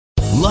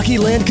Lucky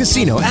Land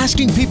Casino,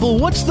 asking people,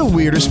 what's the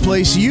weirdest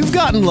place you've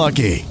gotten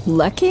lucky?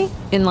 Lucky?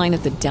 In line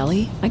at the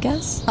deli, I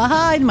guess?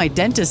 Aha, in my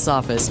dentist's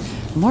office.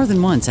 More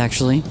than once,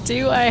 actually.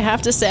 Do I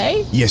have to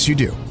say? Yes, you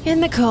do. In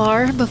the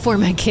car before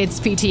my kids'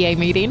 PTA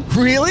meeting.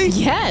 Really?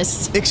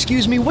 Yes.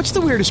 Excuse me, what's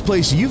the weirdest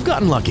place you've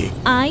gotten lucky?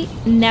 I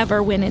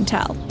never win and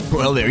tell.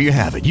 Well, there you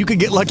have it. You can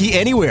get lucky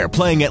anywhere,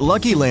 playing at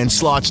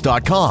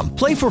LuckyLandSlots.com.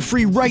 Play for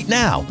free right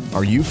now.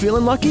 Are you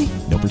feeling lucky?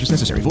 No purchase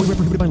necessary. Void where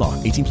prohibited by law.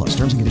 18 plus.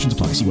 Terms and conditions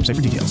apply. See website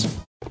for details.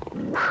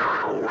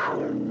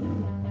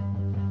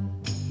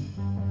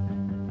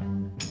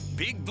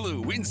 Big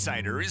Blue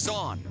Insider is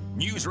on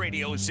News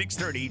Radio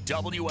 630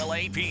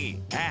 WLAP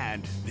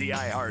and the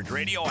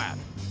iHeartRadio app.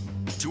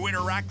 To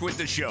interact with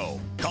the show,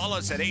 call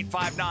us at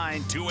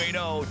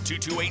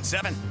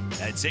 859-280-2287.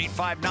 That's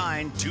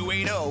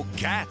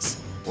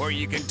 859-280-CATS. Or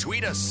you can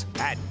tweet us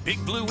at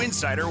Big Blue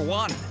Insider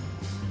 1.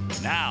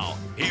 Now,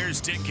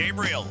 here's Dick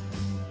Gabriel.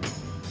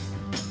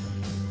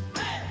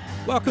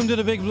 Welcome to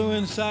the Big Blue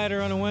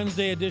Insider on a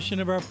Wednesday edition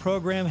of our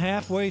program,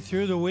 halfway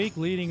through the week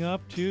leading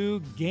up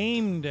to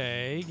game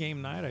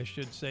night, I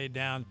should say,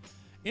 down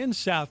in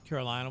South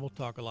Carolina. We'll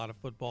talk a lot of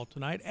football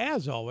tonight,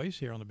 as always,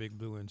 here on the Big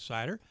Blue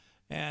Insider,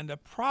 and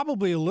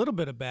probably a little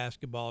bit of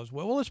basketball as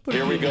well. Well, let's put it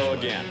Here to we you go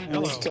this way. again.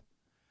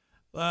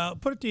 Hello.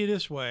 Put it to you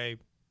this way.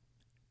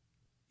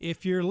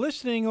 If you're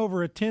listening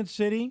over at Tent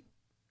City,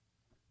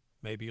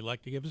 maybe you'd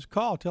like to give us a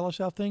call. Tell us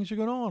how things are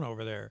going on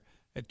over there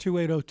at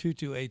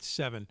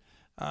 280-2287.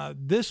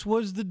 This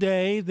was the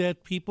day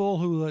that people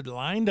who had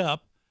lined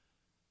up,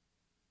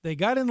 they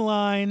got in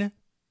line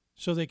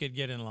so they could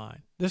get in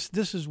line. This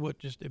is what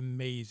just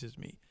amazes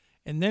me.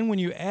 And then when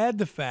you add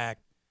the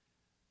fact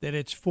that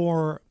it's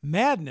for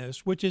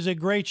Madness, which is a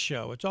great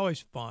show. It's always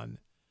fun,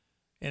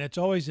 and it's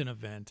always an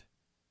event.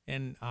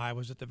 And I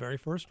was at the very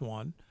first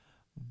one.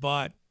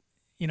 But,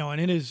 you know, and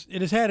it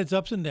has had its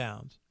ups and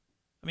downs.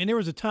 I mean, there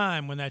was a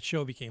time when that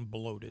show became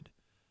bloated.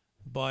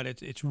 But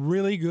it's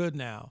really good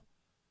now.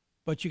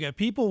 But you got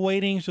people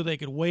waiting so they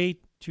could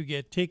wait to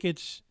get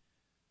tickets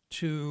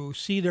to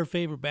see their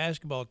favorite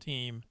basketball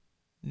team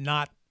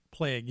not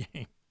play a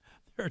game.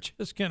 They're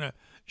just going to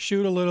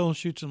shoot a little,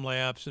 shoot some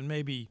layups, and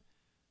maybe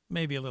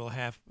a little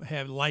have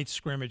light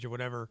scrimmage or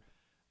whatever.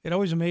 It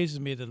always amazes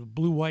me that a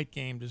blue-white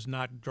game does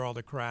not draw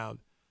the crowd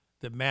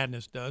that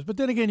Madness does. But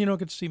then again, you don't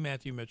get to see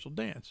Matthew Mitchell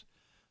dance.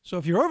 So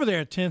if you're over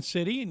there at Tent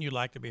City and you'd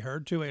like to be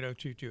heard,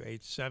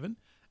 280-2287,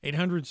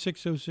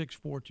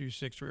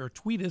 800-606-4263, or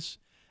tweet us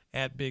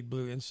at Big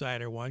Blue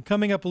Insider 1.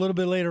 Coming up a little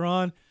bit later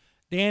on,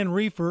 Dan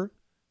Reefer,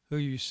 who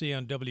you see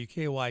on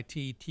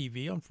WKYT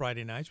TV on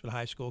Friday nights with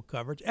high school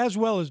coverage, as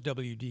well as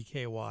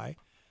WDKY.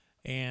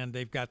 And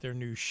they've got their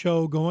new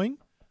show going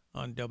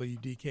on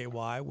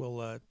WDKY.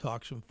 We'll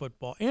talk some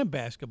football and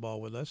basketball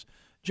with us.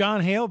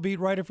 John Hale, beat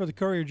writer for the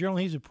Courier-Journal.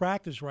 He's at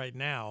practice right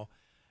now.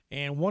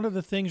 And one of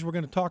the things we're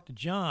going to talk to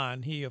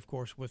John, he, of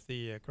course, with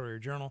the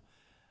Courier-Journal,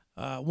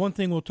 one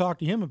thing we'll talk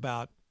to him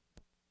about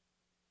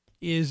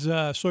is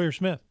Sawyer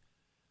Smith.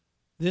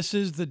 This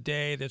is the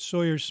day that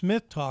Sawyer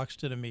Smith talks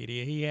to the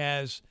media. He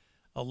has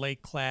a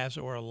late class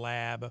or a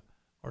lab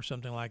or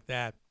something like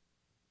that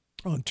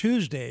on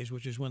Tuesdays,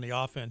 which is when the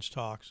offense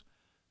talks.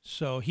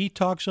 So he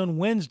talks on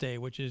Wednesday,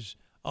 which is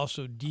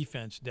also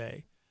defense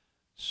day.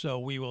 So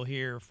we will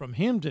hear from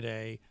him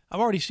today. I've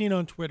already seen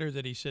on Twitter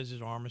that he says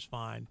his arm is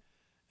fine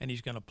and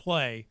he's going to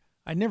play.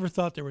 I never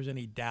thought there was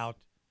any doubt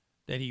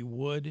that he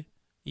would,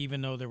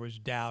 even though there was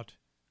doubt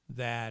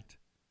that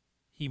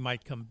he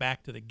might come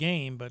back to the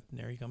game, but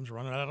there he comes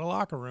running out of the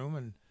locker room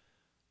and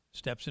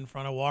steps in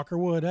front of Walker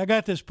Wood. I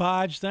got this,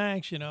 Podge,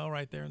 thanks,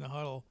 right there in the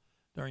huddle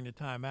during the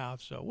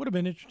timeout. So it would have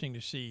been interesting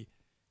to see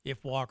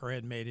if Walker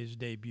had made his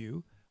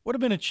debut. Would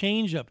have been a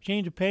change of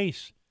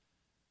pace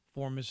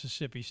for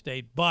Mississippi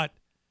State, but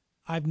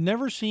I've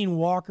never seen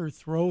Walker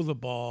throw the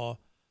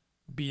ball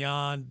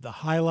beyond the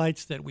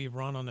highlights that we've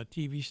run on the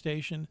TV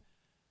station,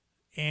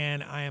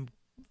 and I am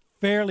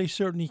fairly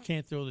certain he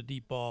can't throw the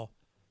deep ball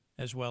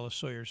as well as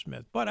Sawyer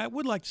Smith. But I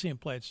would like to see him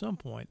play at some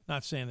point.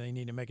 Not saying they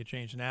need to make a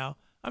change now.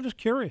 I'm just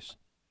curious.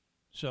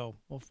 So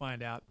we'll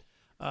find out.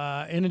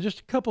 And in just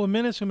a couple of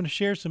minutes, I'm going to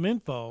share some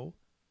info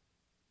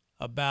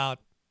about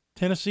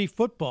Tennessee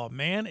football.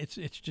 Man, it's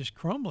just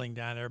crumbling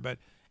down there. But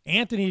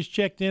Anthony's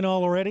checked in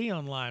already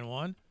on line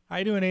one. How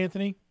you doing,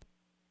 Anthony?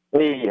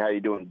 Hey, how you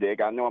doing, Dick?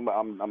 I know I'm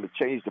gonna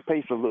change the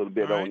pace a little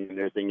bit on you and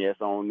everything else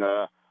on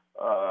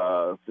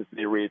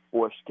Cincinnati Red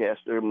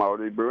sportscaster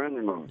Marty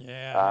Brennan.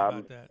 Yeah, how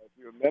about that? If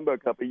you remember, a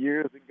couple of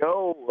years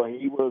ago,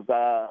 he was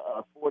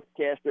a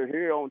sportscaster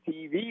here on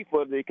TV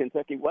for the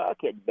Kentucky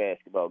Wildcat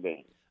basketball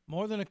game.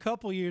 More than a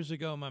couple years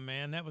ago, my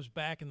man. That was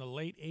back in the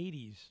late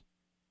 80s.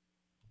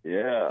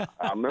 Yeah,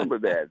 I remember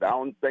that. I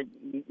don't think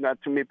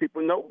not too many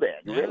people know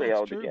that, Yeah, really, that's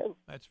altogether. true.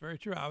 That's very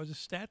true. I was a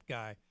stat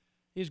guy.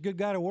 He's a good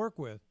guy to work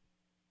with.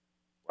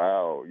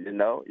 Wow,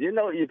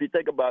 if you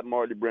think about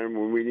Marty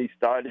Brennan when he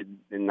started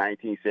in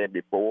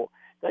 1974,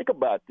 think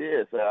about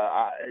this.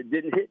 It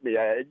didn't hit me.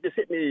 It just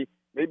hit me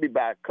maybe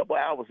about a couple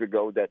hours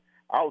ago that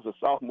I was a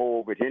sophomore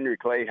over at Henry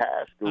Clay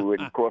High School.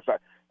 And, of course,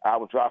 I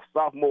was a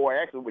sophomore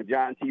actually with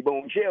John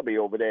T-Bone Shelby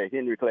over there at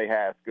Henry Clay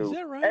High School. Is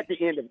that right? At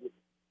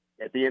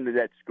the end of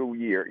that school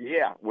year,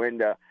 yeah,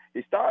 when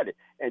it started.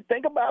 And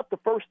think about the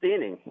first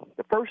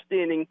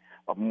inning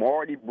of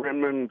Marty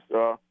Brennaman's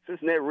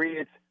Cincinnati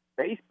Reds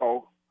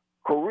baseball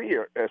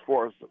career as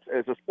far as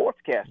a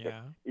sportscaster.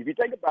 Yeah. If you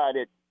think about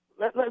it,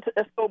 let's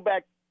go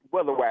back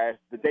weather-wise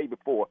the day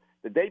before.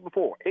 The day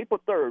before, April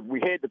 3rd, we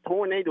had the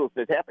tornadoes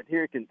that happened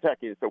here in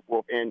Kentucky and so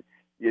forth. And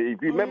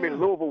if you remember in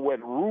Louisville where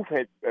the roof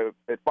had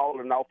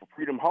fallen off of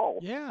Freedom Hall.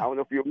 Yeah. I don't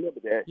know if you remember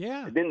that.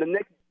 Yeah. And then the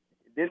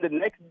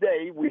next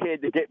day, we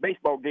had the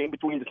baseball game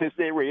between the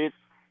Cincinnati Reds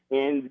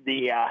and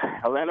the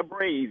Atlanta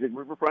Braves at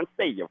Riverfront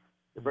Stadium.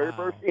 The very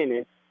first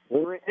inning,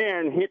 Henry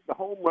Aaron hit the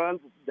home run,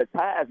 the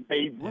ties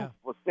Babe Ruth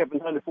for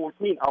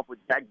 714 off of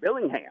Jack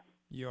Bellingham.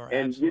 You're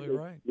absolutely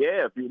right.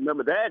 Yeah, if you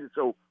remember that.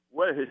 So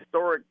what a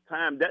historic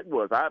time that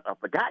was. I've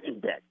forgotten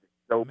that.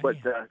 So, but,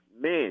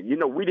 man,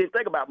 we didn't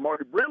think about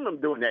Marty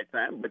Brennaman during that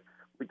time, but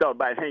we thought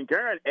about Hank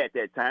Aaron at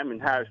that time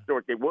and how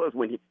historic it was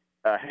when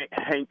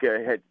Hank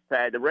had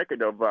tied the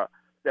record of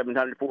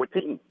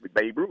 714 with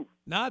Babe Ruth.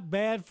 Not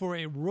bad for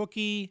a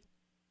rookie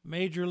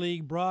major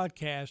league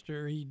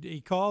broadcaster.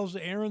 He calls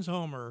Aaron's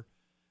homer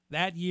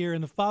that year,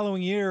 and the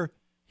following year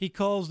he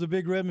calls the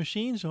Big Red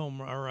Machines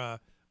homer or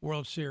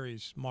World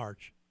Series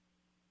march.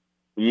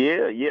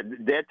 Yeah,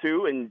 that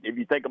too. And if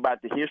you think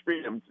about the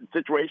history of the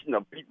situation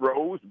of Pete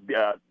Rose,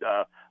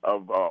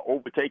 of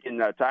overtaking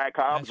Ty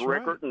Cobb's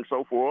record and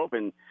so forth,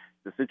 and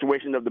the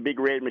situation of the Big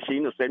Red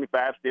Machine of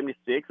 75,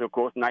 76, of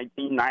course,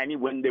 1990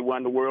 when they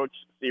won the World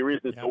Series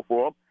and so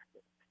forth.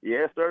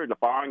 Yes, sir. The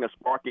firing of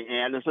Sparky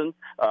Anderson,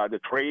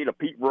 the trade of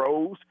Pete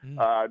Rose,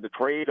 the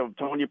trade of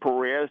Tony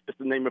Perez, just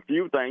to name a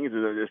few things.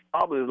 There's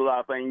probably a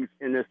lot of things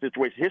in this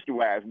situation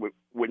history-wise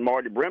with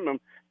Marty Brennaman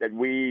that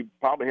we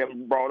probably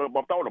haven't brought up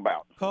or thought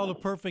about. Called a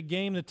perfect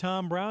game that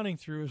Tom Browning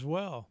threw as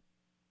well.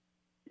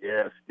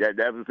 Yes,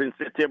 that was in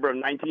September of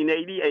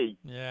 1988.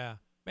 Yeah.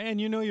 Man,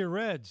 you know your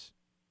Reds.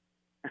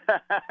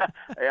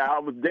 Yeah, I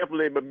was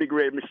definitely a Big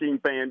Red Machine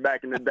fan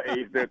back in the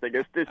days.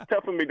 It's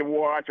tough for me to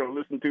watch or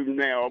listen to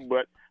now,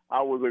 but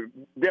I was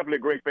definitely a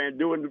great fan,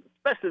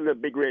 especially the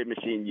Big Red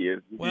Machine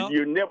years. Well,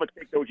 you never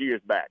take those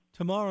years back.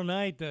 Tomorrow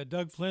night,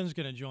 Doug Flynn's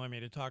going to join me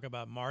to talk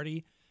about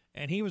Marty,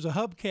 and he was a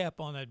hubcap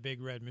on that Big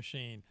Red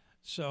Machine,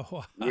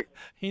 so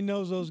he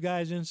knows those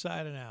guys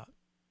inside and out.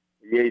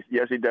 Yes,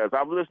 he does.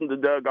 I've listened to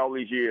Doug all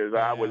these years.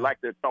 I would like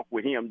to talk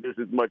with him just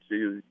as much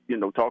as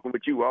talking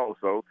with you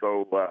also.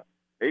 So.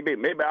 Maybe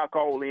I'll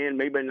call in.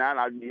 Maybe not.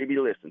 I'll maybe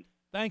listen.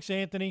 Thanks,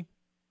 Anthony.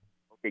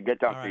 Okay, good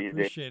talk all to right, you.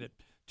 Appreciate it.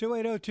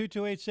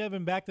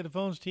 280-2287. Back to the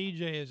phones.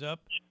 TJ is up.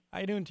 How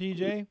you doing,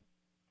 TJ?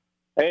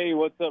 Hey,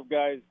 what's up,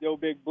 guys? Go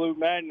Big Blue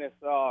Madness.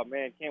 Oh,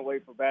 man, can't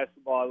wait for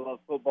basketball. I love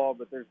football,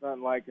 but there's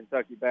nothing like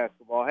Kentucky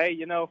basketball. Hey,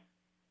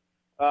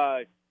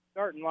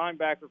 starting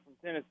linebacker from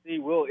Tennessee,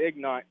 Will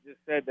Ignont, just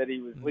said that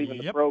he was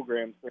leaving the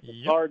program. So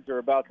the Cards are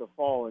about to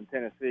fall in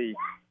Tennessee.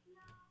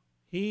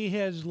 He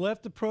has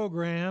left the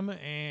program,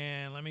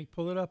 and let me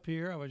pull it up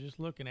here. I was just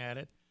looking at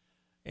it.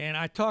 And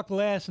I talked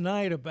last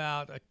night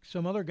about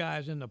some other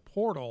guys in the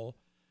portal,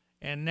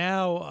 and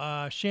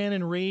now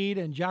Shannon Reed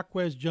and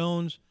Jaquez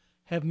Jones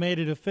have made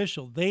it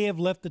official. They have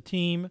left the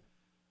team.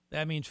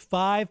 That means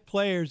 5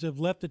 players have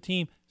left the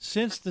team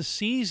since the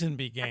season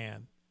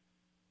began.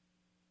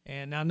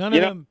 And now none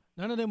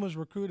of them was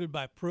recruited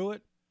by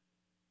Pruitt,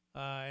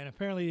 and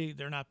apparently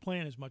they're not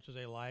playing as much as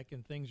they like,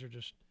 and things are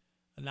just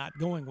not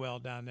going well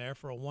down there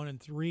for a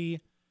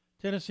 1-3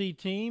 Tennessee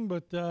team,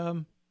 but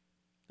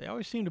they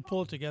always seem to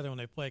pull it together when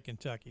they play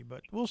Kentucky,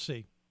 but we'll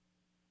see.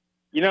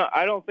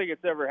 I don't think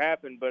it's ever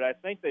happened, but I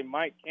think they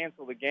might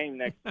cancel the game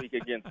next week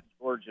against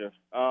Georgia.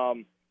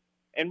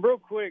 And real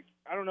quick,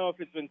 I don't know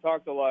if it's been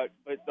talked a lot,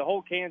 but the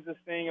whole Kansas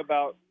thing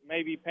about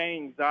maybe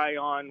paying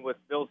Zion with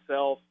Bill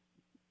Self,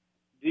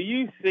 do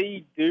you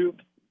see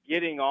Duke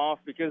getting off?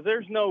 Because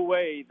there's no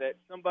way that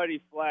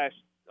somebody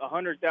flashed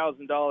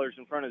 $100,000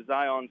 in front of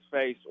Zion's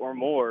face or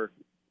more,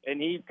 and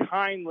he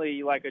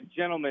kindly, like a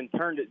gentleman,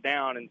 turned it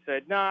down and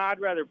said, "Nah, I'd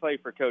rather play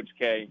for Coach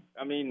K."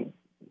 I mean,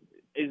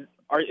 is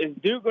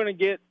Duke going to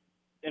get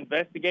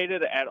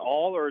investigated at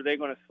all, or are they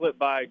going to slip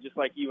by just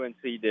like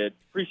UNC did?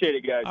 Appreciate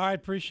it, guys. All right,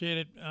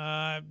 appreciate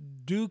it.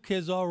 Duke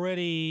has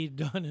already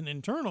done an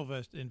internal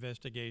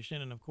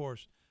investigation and, of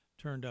course,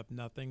 turned up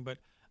nothing. But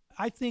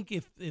I think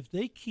if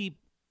they keep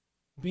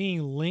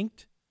being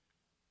linked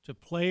to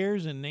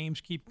players and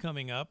names keep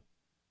coming up,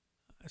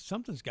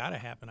 something's got to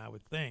happen, I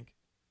would think.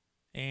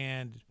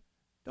 And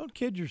don't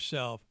kid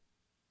yourself.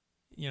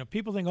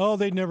 People think,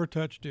 they'd never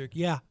touch Duke.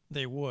 Yeah,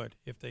 they would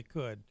if they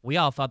could. We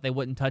all thought they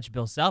wouldn't touch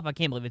Bill Self. I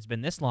can't believe it's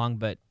been this long,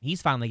 but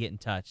he's finally getting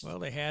touched. Well,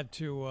 they had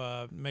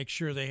to make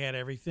sure they had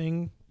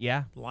everything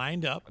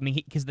lined up. I mean,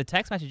 because the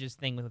text messages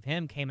thing with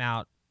him came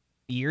out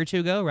a year or two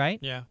ago, right?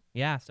 Yeah.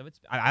 Yeah, so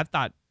I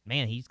thought,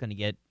 man, he's going to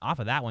get off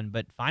of that one,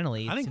 but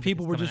finally I think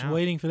people were just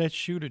waiting for that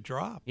shoe to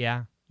drop.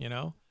 Yeah.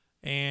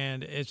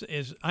 And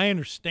as I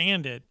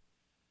understand it,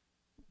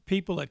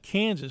 people at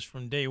Kansas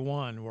from day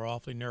one were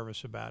awfully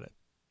nervous about it.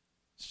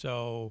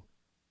 So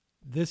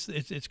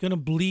it's going to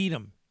bleed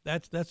them.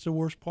 That's the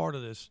worst part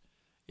of this.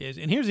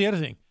 And here's the other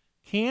thing: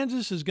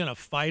 Kansas is going to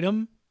fight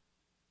them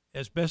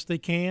as best they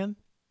can.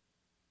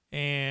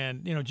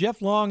 And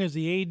Jeff Long is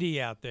the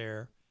AD out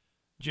there.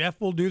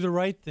 Jeff will do the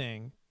right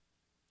thing.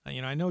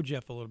 I know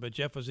Jeff a little bit.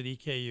 Jeff was at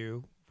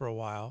EKU for a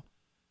while,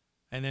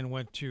 and then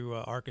went to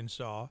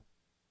Arkansas.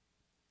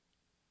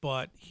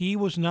 But he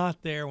was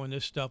not there when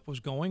this stuff was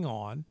going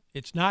on.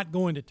 It's not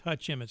going to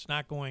touch him. It's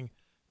not going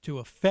to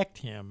affect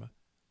him.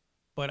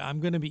 But I'm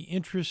going to be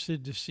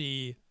interested to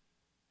see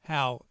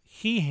how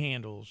he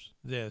handles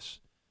this,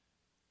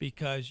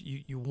 because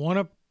you want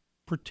to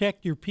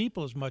protect your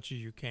people as much as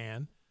you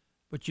can,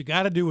 but you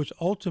got to do what's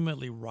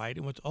ultimately right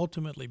and what's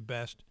ultimately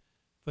best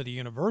for the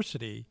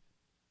university.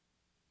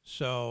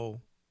 So,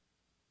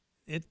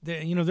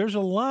 there's a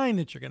line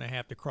that you're going to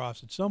have to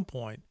cross at some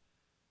point.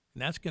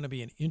 And that's going to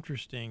be an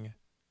interesting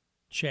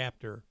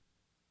chapter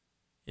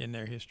in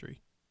their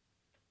history.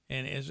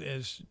 And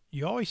as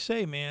you always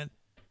say, man,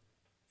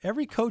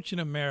 every coach in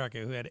America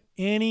who had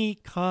any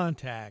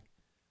contact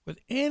with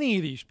any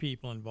of these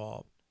people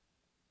involved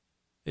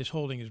is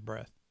holding his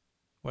breath.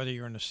 Whether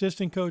you're an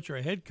assistant coach or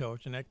a head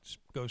coach, and that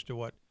goes to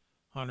what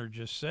Hunter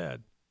just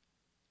said.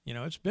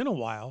 It's been a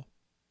while,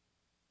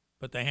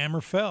 but the hammer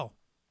fell.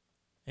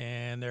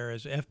 And there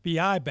is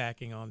FBI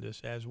backing on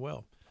this as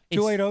well.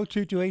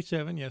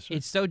 280-2287, yes, sir.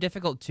 It's so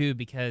difficult, too,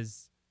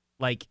 because,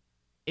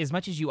 as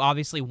much as you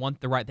obviously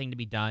want the right thing to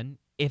be done,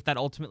 if that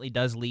ultimately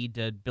does lead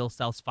to Bill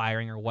Self's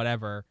firing or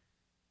whatever,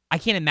 I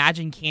can't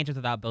imagine Kansas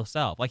without Bill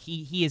Self.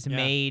 He has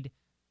made,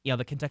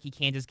 the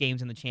Kentucky-Kansas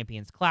games in the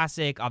Champions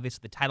Classic,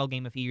 obviously the title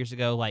game a few years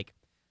ago,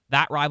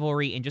 that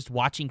rivalry, and just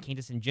watching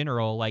Kansas in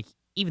general,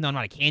 even though I'm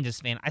not a Kansas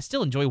fan, I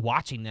still enjoy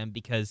watching them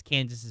because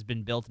Kansas has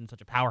been built into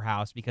such a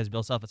powerhouse because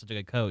Bill Self is such a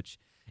good coach.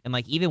 And,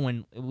 even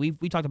when we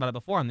talked about it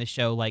before on this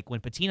show,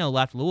 when Pitino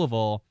left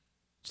Louisville,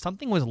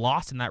 something was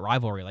lost in that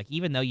rivalry.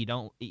 Even though you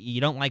don't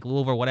like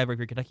Louisville or whatever if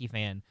you're a Kentucky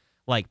fan,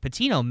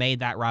 Pitino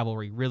made that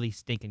rivalry really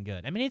stinking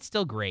good. I mean, it's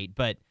still great,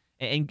 but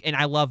and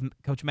I love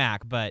Coach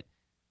Mack, but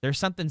there's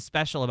something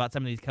special about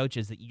some of these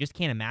coaches that you just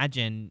can't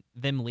imagine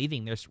them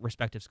leaving their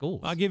respective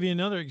schools. I'll give you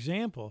another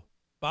example.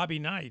 Bobby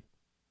Knight.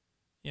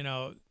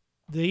 The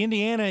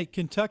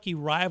Indiana-Kentucky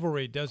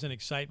rivalry doesn't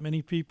excite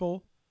many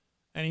people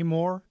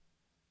anymore.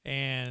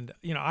 And,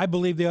 I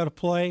believe they ought to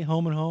play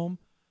home and home.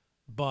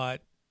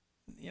 But,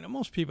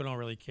 most people don't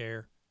really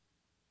care.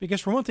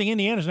 Because, for one thing,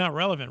 Indiana's not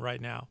relevant right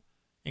now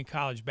in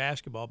college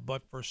basketball.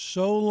 But for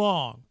so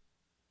long,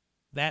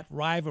 that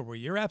rivalry,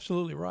 you're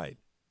absolutely right,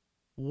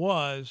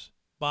 was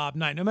Bob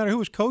Knight. No matter who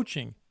was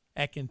coaching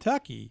at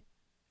Kentucky,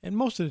 and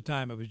most of the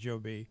time it was Joe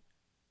B.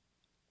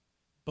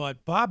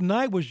 But Bob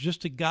Knight was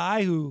just a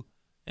guy who,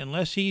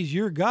 unless he's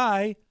your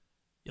guy,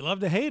 you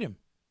love to hate him.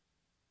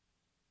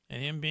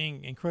 And him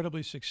being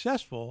incredibly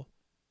successful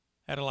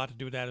had a lot to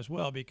do with that as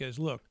well. Because,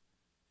 look,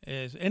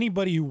 as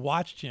anybody who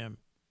watched him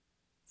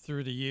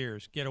through the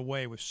years get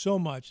away with so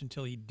much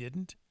until he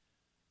didn't,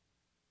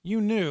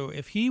 you knew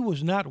if he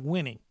was not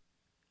winning,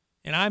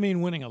 and I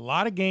mean winning a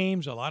lot of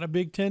games, a lot of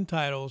Big Ten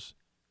titles,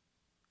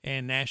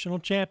 and national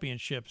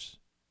championships,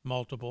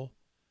 multiple,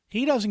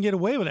 he doesn't get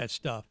away with that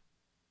stuff.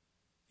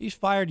 He's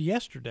fired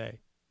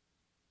yesterday.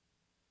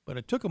 But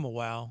it took him a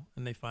while,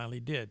 and they finally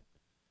did.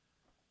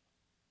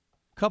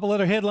 A couple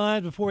other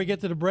headlines before we get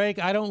to the break.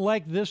 I don't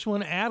like this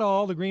one at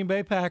all. The Green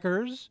Bay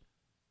Packers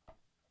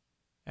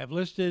have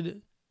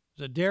listed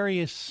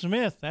Zadarius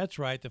Smith, that's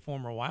right, the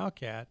former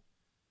Wildcat,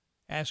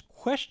 as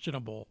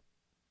questionable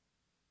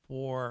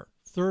for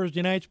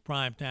Thursday night's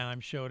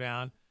primetime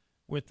showdown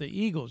with the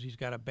Eagles. He's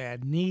got a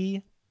bad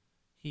knee.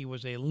 He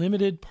was a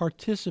limited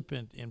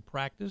participant in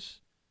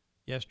practice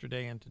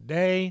yesterday and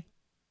today,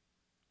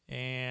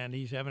 and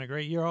he's having a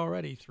great year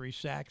already. 3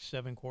 sacks,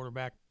 7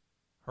 quarterback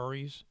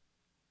hurries.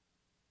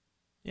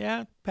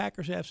 Yeah,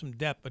 Packers have some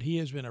depth, but he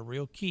has been a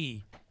real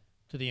key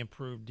to the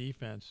improved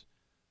defense.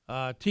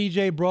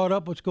 TJ brought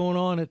up what's going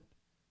on at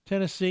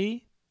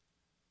Tennessee.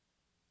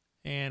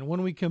 And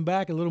when we come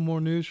back, a little more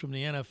news from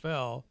the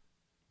NFL.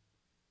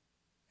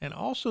 And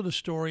also the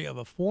story of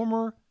a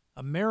former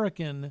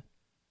American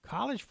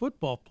college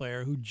football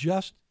player who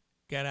just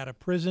got out of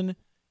prison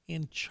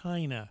in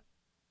China.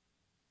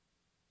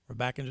 We're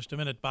back in just a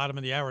minute. Bottom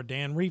of the hour,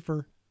 Dan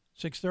Reefer,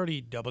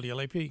 630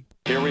 WLAP.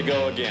 Here we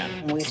go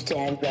again. We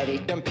stand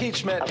ready.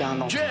 Impeachment.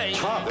 Donald J.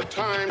 Trump. The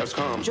time has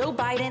come. Joe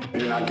Biden.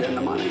 You're not getting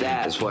the money.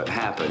 That's what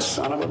happens.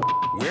 Son of a...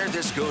 Where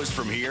this goes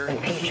from here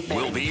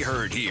will be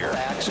heard here.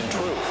 Facts and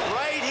truth.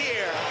 Right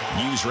here.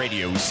 News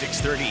Radio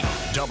 630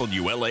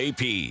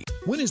 WLAP.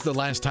 When is the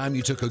last time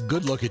you took a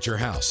good look at your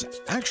house?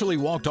 Actually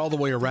walked all the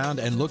way around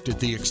and looked at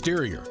the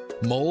exterior?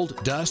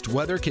 Mold, dust,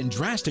 weather can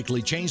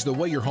drastically change the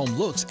way your home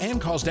looks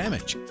and cause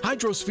damage.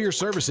 Hydrosphere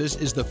Services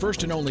is the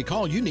first and only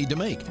call you need to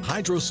make.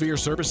 Hydrosphere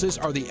Services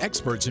are the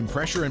experts in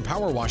pressure and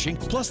power washing,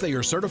 plus they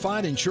are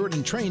certified, insured,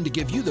 and trained to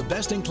give you the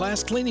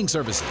best-in-class cleaning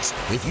services.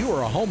 If you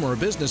are a home or a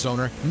business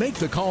owner, make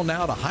the call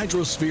now to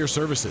Hydrosphere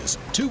Services,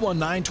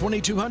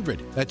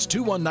 219-2200. That's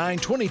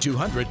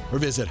 219-2200, or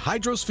visit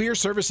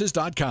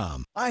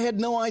hydrosphereservices.com. I had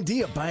no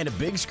idea buying a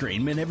big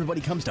screen meant everybody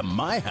comes to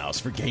my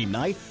house for game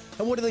night.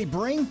 And what do they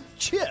bring?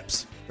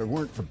 Chips. If it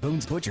weren't for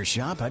Boone's Butcher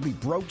Shop, I'd be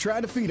broke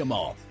trying to feed them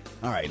all.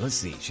 All right, let's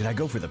see. Should I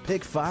go for the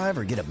Pick 5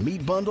 or get a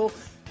meat bundle?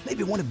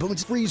 Maybe one of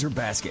Boone's freezer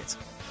baskets.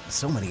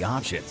 So many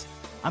options.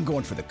 I'm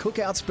going for the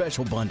Cookout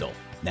Special Bundle.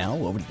 Now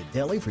over to the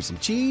deli for some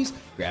cheese,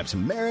 grab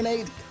some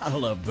marinade. I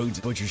love Boone's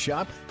Butcher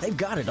Shop. They've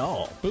got it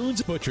all.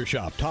 Boone's Butcher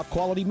Shop. Top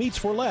quality meats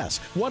for less.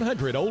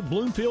 100 Old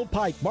Bloomfield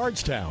Pike,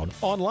 Bardstown.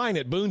 Online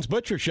at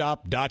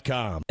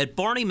boonesbutchershop.com. At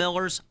Barney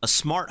Miller's, a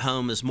smart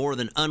home is more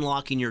than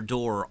unlocking your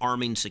door or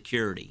arming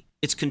security.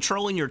 It's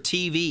controlling your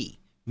TV,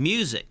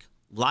 music,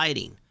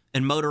 lighting,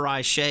 and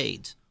motorized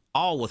shades,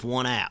 all with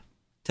one app.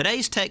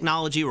 Today's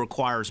technology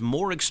requires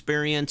more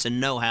experience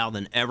and know-how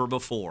than ever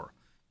before.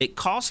 It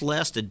costs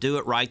less to do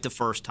it right the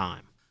first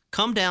time.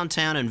 Come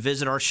downtown and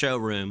visit our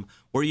showroom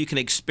where you can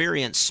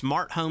experience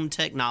smart home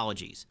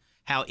technologies,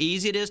 how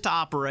easy it is to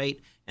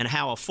operate, and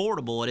how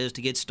affordable it is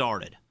to get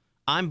started.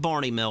 I'm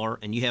Barney Miller,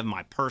 and you have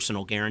my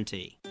personal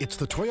guarantee. It's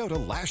the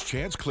Toyota Last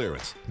Chance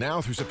Clearance.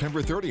 Now through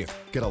September 30th,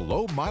 get a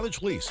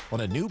low-mileage lease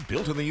on a new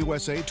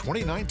built-in-the-USA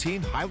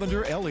 2019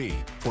 Highlander LE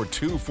for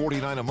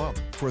 $249 a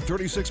month for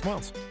 36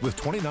 months with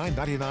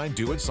 $29.99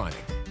 due at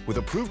signing. With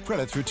approved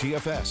credit through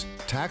TFS,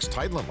 tax,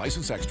 title, and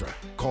license extra.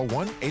 Call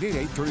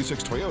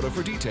 1-888-36-TOYOTA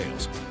for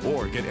details.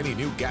 Or get any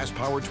new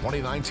gas-powered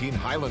 2019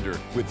 Highlander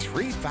with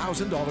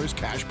 $3,000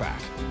 cash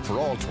back. For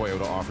all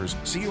Toyota offers,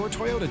 see your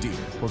Toyota dealer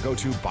or go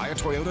to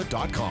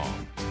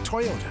buyatoyota.com.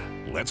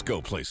 Toyota, let's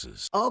go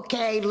places.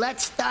 Okay,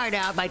 let's start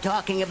out by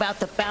talking about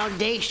the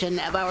foundation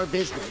of our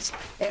business.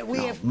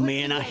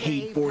 Man, I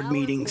hate board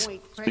meetings.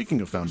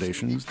 Speaking of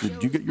foundations,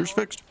 did you get yours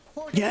fixed?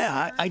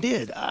 Yeah, I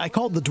did. I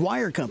called the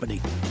Dwyer Company.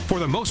 For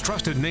the most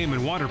trusted name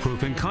in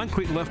waterproofing,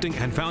 concrete lifting,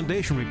 and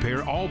foundation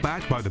repair, all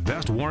backed by the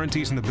best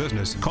warranties in the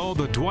business, call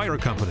the Dwyer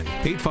Company,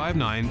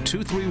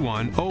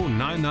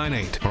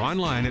 859-231-0998, or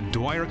online at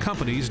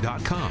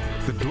dwyercompanies.com.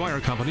 The Dwyer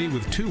Company,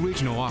 with 2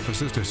 regional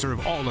offices to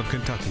serve all of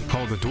Kentucky.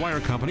 Call the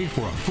Dwyer Company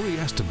for a free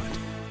estimate.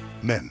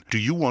 Men, do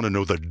you want to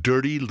know the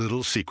dirty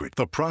little secret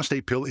the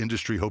prostate pill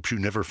industry hopes you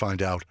never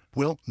find out?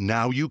 Well,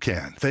 now you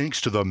can, thanks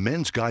to the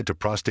Men's Guide to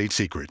Prostate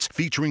Secrets,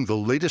 featuring the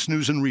latest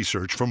news and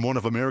research from one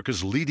of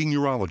America's leading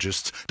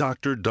urologists,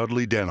 Dr.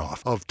 Dudley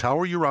Danoff of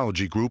Tower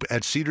Urology Group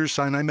at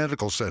Cedars-Sinai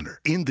Medical Center.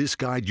 In this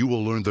guide, you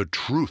will learn the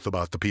truth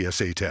about the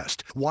PSA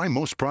test, why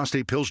most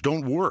prostate pills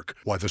don't work,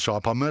 why the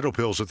saw palmetto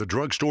pills at the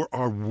drugstore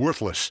are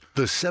worthless,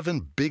 the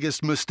 7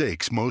 biggest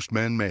mistakes most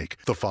men make,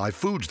 the 5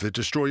 foods that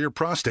destroy your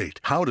prostate,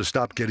 how to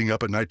stop getting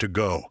up at night to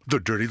go, the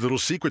dirty little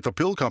secret the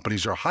pill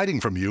companies are hiding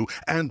from you,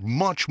 and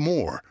much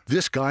more.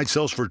 This guide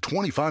sells for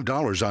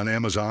 $25 on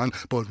Amazon,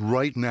 but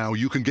right now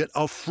you can get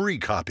a free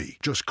copy.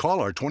 Just call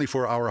our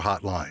 24-hour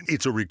hotline.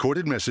 It's a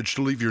recorded message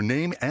to leave your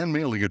name and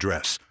mailing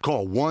address.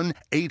 Call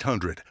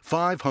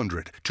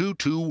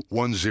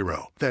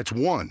 1-800-500-2210. That's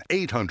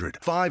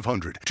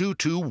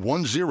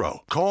 1-800-500-2210.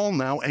 Call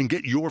now and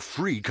get your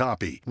free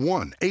copy.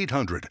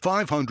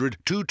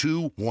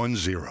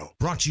 1-800-500-2210.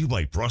 Brought to you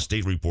by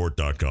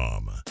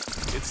ProstateReport.com.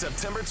 It's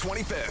September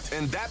 25th,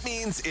 and that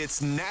means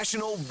it's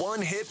National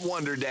One Hit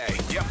Wonder Day.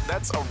 Yep,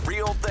 that's a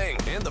real thing.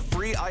 And the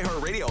free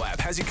iHeartRadio app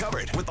has you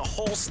covered with a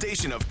whole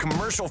station of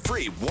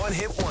commercial-free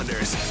one-hit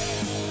wonders.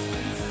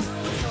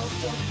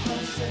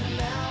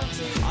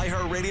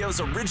 iHeartRadio's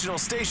original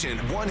station,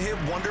 One Hit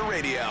Wonder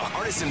Radio.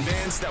 Artists and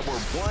bands that were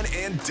one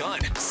and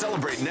done.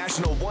 Celebrate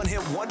National One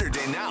Hit Wonder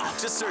Day now.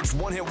 Just search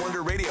One Hit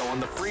Wonder Radio on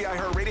the free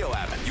iHeartRadio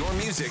app. Your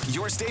music,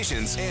 your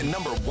stations, and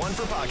 #1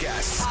 for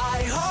podcasts.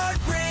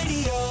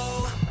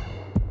 iHeartRadio.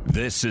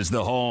 This is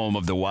the home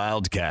of the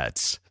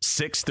Wildcats.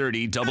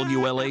 630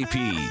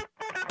 WLAP.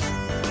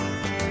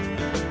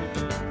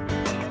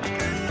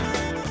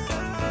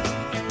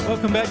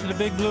 Welcome back to the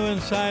Big Blue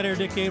Insider.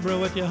 Dick Gabriel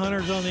with you.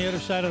 Hunter's on the other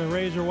side of the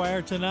razor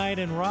wire tonight,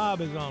 and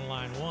Rob is on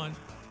line 1.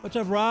 What's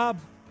up, Rob?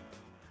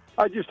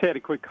 I just had a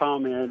quick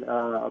comment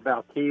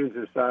about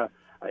Kansas. I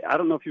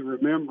don't know if you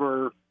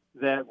remember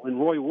that when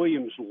Roy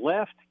Williams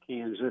left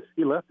Kansas,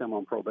 he left them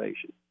on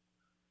probation.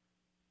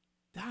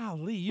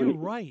 Golly, you're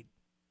right.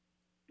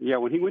 Yeah,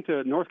 when he went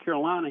to North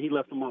Carolina, he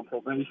left them on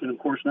probation. Of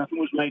course, nothing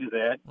was made of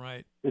that.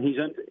 Right. And he's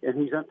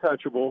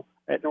untouchable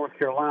at North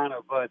Carolina.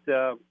 But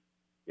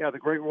yeah, the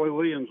great Roy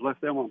Williams left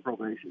them on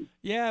probation.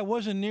 Yeah,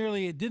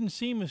 it didn't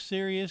seem as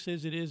serious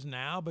as it is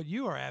now, but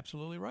you are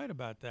absolutely right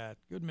about that.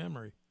 Good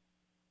memory.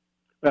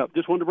 Well,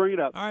 just wanted to bring it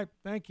up. All right,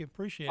 thank you.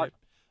 Appreciate it.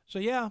 So,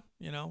 yeah,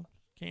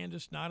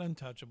 Kansas not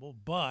untouchable,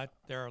 but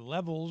there are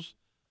levels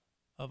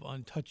of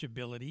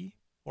untouchability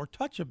or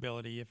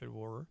touchability, if it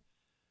were.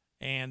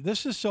 And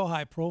this is so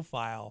high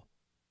profile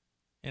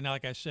And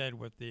like I said,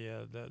 with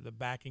the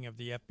backing of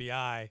the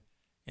FBI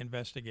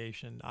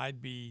investigation,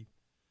 I'd be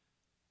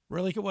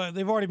really well.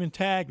 They've already been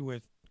tagged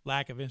with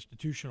lack of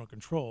institutional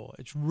control.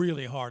 It's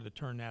really hard to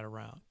turn that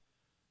around.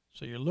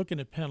 So you're looking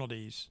at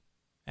penalties,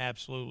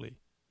 absolutely,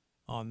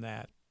 on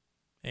that.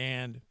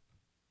 And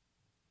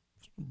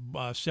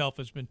Self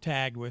has been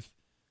tagged with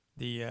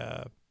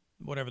the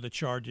whatever the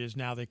charge is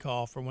now they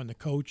call for when the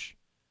coach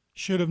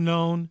should have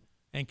known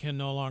and can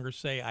no longer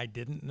say, I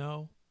didn't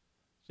know.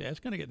 So yeah, it's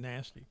going to get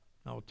nasty.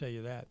 I will tell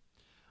you that.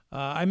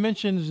 I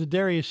mentioned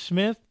Zadarius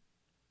Smith.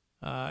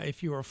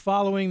 If you are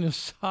following the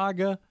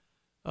saga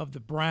of the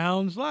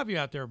Browns, a lot of you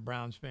out there are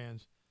Browns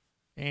fans,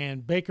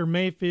 and Baker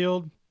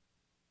Mayfield,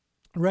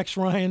 Rex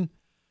Ryan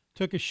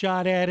took a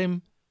shot at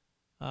him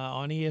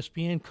on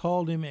ESPN,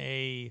 called him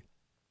a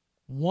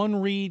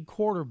one-read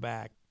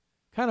quarterback,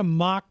 kind of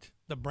mocked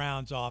the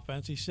Browns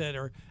offense. He said,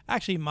 or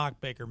actually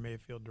mocked Baker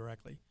Mayfield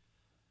directly.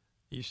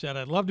 He said,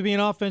 I'd love to be an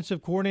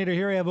offensive coordinator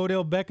here. I have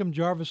Odell Beckham,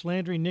 Jarvis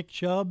Landry, Nick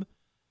Chubb.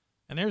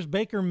 And there's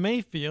Baker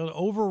Mayfield,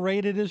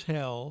 overrated as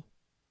hell.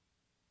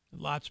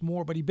 Lots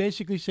more. But he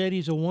basically said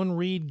he's a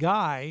one-read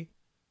guy.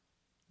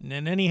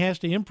 And then he has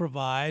to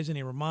improvise, and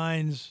he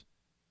reminds,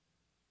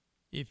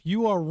 if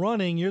you are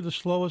running, you're the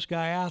slowest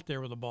guy out there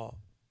with the ball.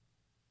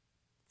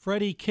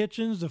 Freddie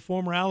Kitchens, the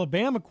former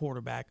Alabama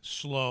quarterback,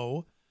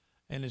 slow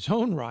in his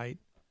own right,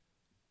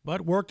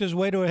 but worked his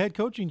way to a head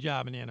coaching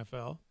job in the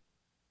NFL.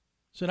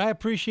 Said, I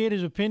appreciate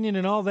his opinion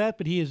and all that,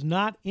 but he is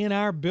not in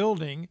our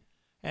building,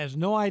 has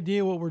no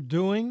idea what we're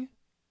doing.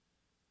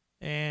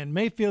 And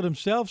Mayfield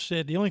himself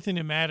said the only thing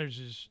that matters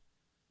is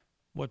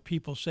what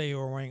people say who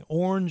are wearing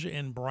orange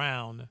and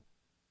brown.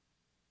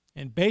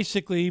 And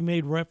basically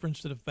made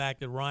reference to the fact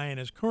that Ryan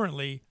is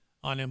currently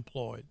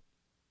unemployed.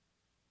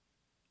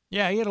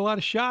 Yeah, he had a lot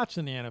of shots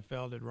in the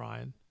NFL, did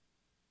Ryan.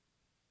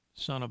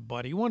 Son of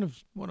Buddy, one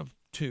of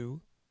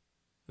two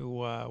who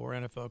were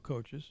NFL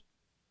coaches.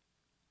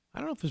 I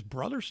don't know if his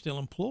brother's still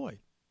employed,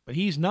 but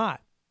he's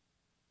not.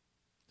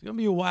 It's going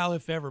to be a while,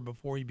 if ever,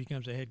 before he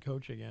becomes a head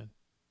coach again.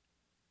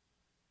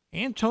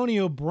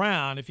 Antonio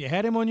Brown, if you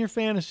had him on your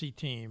fantasy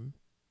team,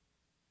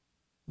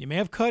 you may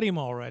have cut him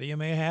already. You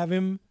may have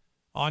him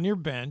on your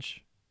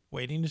bench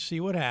waiting to see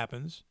what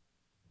happens.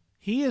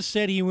 He has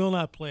said he will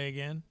not play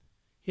again.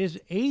 His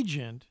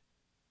agent,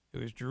 who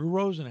is Drew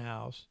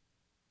Rosenhaus,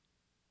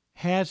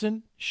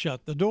 hasn't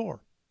shut the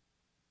door.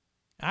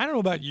 I don't know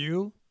about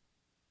you,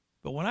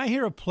 but when I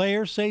hear a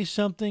player say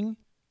something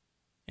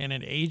and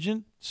an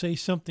agent say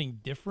something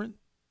different,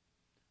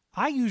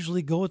 I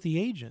usually go with the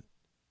agent.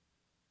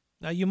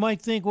 Now, you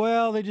might think,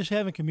 well, they just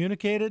haven't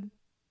communicated.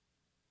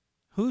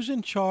 Who's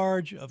in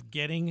charge of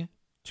getting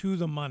to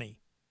the money?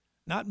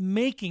 Not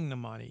making the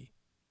money,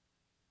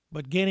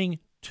 but getting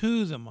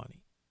to the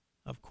money.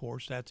 Of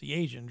course, that's the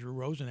agent. Drew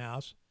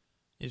Rosenhaus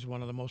is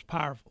one of the most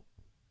powerful.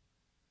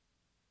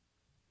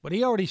 But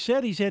he already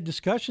said he's had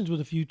discussions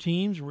with a few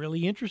teams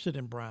really interested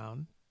in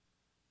Brown.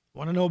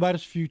 Want to know about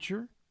his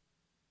future.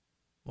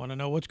 Want to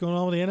know what's going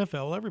on with the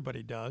NFL.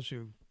 Everybody does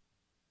who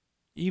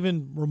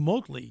even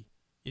remotely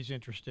is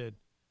interested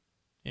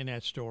in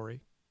that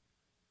story.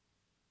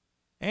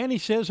 And he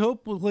says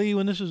hopefully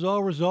when this is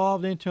all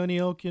resolved,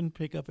 Antonio can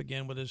pick up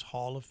again with his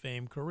Hall of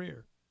Fame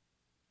career,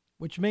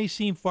 which may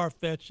seem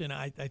far-fetched, and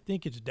I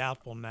think it's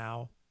doubtful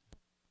now.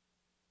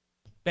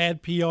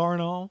 Bad PR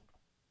and all.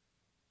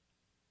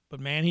 But,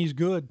 man, he's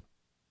good.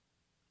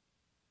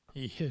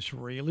 He is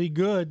really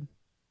good.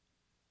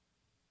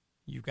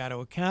 You've got to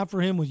account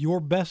for him with your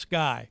best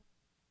guy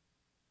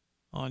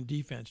on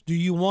defense. Do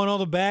you want all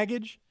the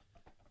baggage?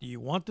 Do you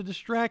want the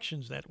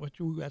distractions? That's what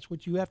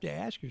you have to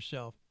ask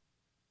yourself.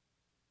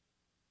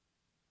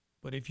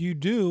 But if you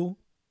do,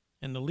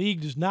 and the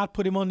league does not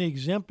put him on the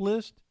exempt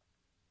list,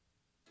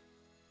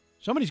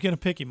 somebody's going to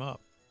pick him up.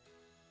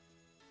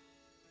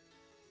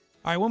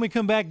 All right, when we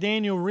come back,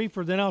 Daniel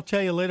Reefer, then I'll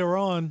tell you later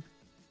on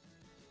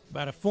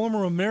about a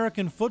former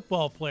American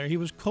football player. He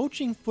was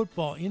coaching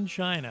football in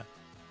China.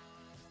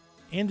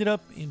 Ended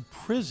up in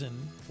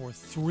prison for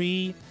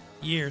 3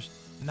 years,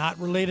 not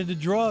related to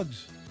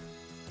drugs.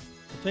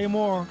 I'll tell you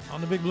more on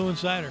the Big Blue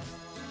Insider.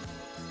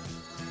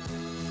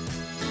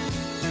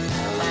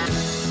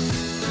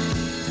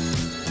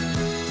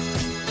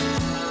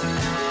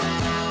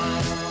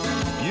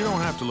 You don't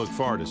have to look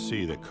far to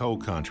see that coal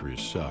country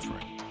is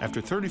suffering.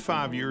 After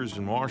 35 years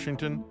in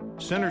Washington,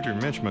 Senator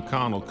Mitch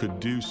McConnell could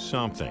do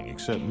something,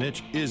 except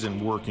Mitch isn't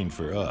working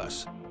for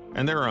us.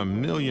 And there are a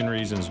million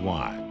reasons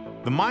why.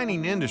 The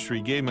mining industry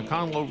gave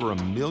McConnell over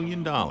 $1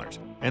 million,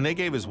 and they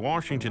gave his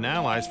Washington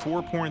allies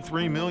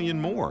 $4.3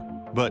 million more.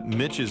 But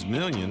Mitch's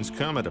millions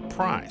come at a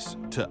price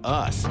to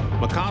us.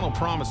 McConnell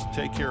promised to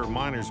take care of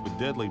miners with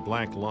deadly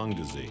black lung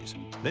disease.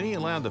 Then he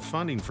allowed the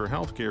funding for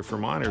health care for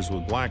miners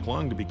with black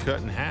lung to be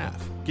cut in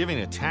half, giving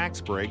a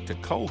tax break to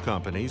coal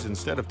companies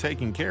instead of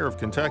taking care of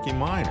Kentucky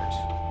miners.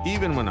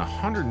 Even when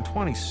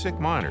 120 sick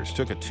miners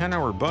took a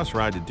 10-hour bus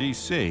ride to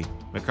D.C.,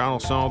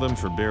 McConnell saw them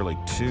for barely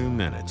 2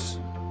 minutes.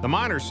 The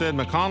miners said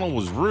McConnell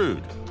was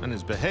rude, and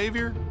his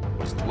behavior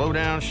was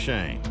low-down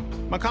shame.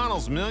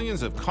 McConnell's millions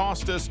have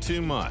cost us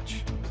too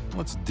much.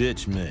 Let's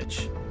ditch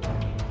Mitch.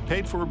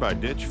 Paid for by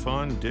Ditch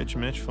Fund,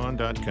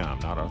 ditchmitchfund.com.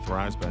 Not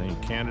authorized by any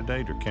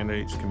candidate or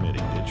candidates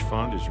committee. Ditch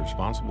Fund is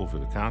responsible for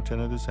the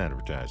content of this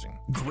advertising.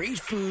 Great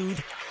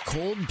food,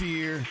 cold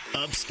beer,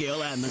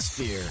 upscale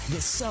atmosphere. The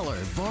Cellar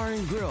Bar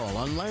and Grill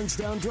on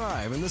Lansdowne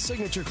Drive in the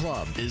Signature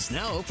Club is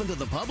now open to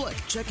the public.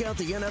 Check out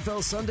the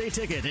NFL Sunday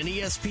Ticket and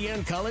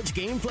ESPN College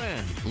Game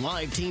Plan.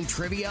 Live team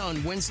trivia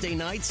on Wednesday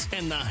nights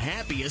and the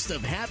happiest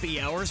of happy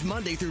hours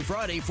Monday through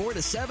Friday 4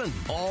 to 7.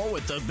 All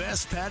with the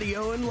best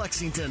patio in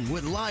Lexington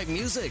with live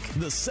music.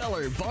 The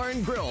Cellar Bar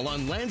and Grill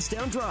on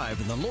Lansdowne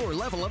Drive in the lower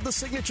level of the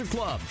Signature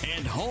Club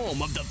and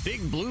home of the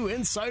Big Blue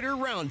Insider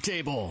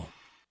Roundtable.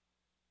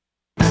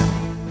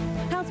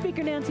 House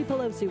Speaker Nancy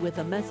Pelosi with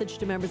a message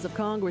to members of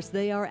Congress.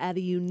 They are at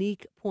a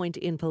unique point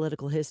in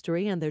political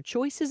history, and their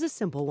choice is a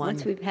simple one.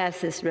 Once we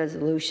pass this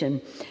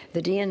resolution,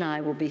 the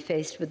DNI will be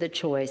faced with a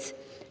choice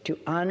to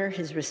honor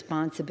his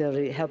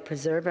responsibility to help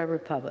preserve our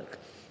republic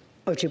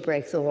or to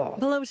break the law.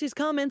 Pelosi's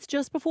comments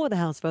just before the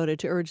House voted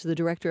to urge the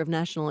Director of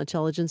National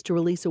Intelligence to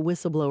release a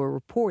whistleblower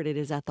report. It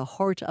is at the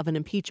heart of an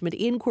impeachment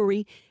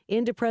inquiry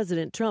into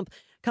President Trump.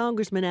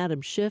 Congressman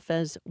Adam Schiff,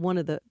 as one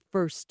of the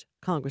first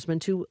congressmen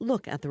to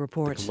look at the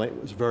report. The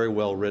complaint was very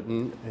well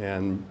written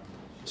and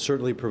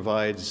certainly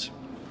provides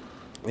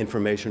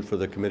information for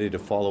the committee to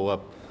follow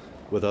up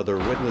with other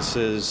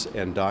witnesses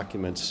and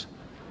documents.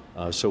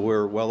 So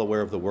we're well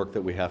aware of the work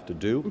that we have to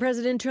do.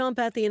 President Trump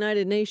at the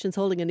United Nations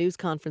holding a news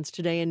conference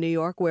today in New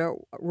York, where a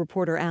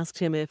reporter asked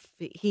him if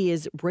he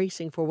is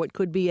bracing for what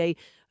could be a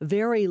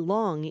very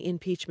long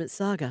impeachment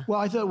saga. Well,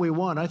 I thought we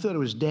won. I thought it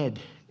was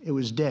dead. It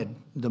was dead.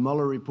 The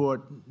Mueller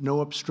report, no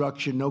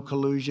obstruction, no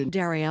collusion.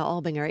 Daria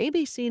Albinger,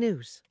 ABC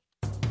News.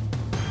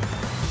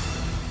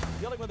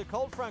 Dealing with a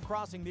cold front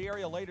crossing the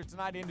area later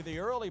tonight into the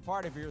early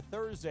part of your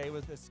Thursday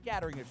with a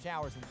scattering of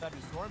showers and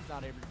thunderstorms.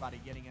 Not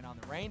everybody getting in on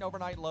the rain.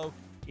 Overnight low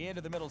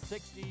into the middle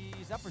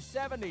 60s, upper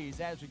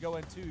 70s as we go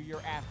into your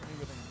afternoon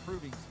with an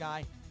improving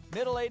sky.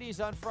 Middle 80s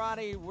on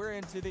Friday. We're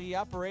into the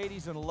upper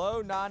 80s and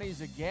low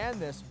 90s again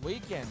this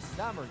weekend.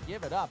 Summer,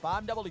 give it up.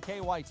 I'm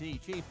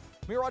WKYT Chief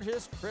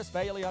Meteorologist Chris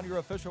Bailey on your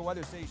official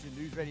weather station,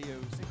 News Radio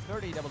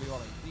 630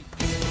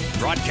 WLAP.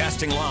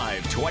 Broadcasting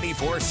live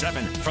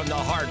 24/7 from the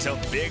heart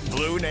of Big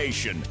Blue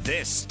Nation.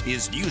 This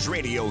is News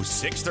Radio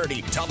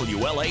 630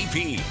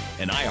 WLAP,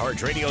 an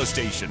iHeart radio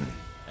station.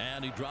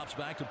 And he drops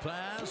back to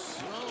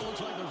pass. Oh,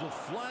 looks like there's a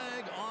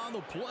flag on the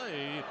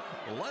play.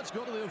 Let's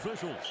go to the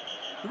officials.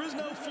 There is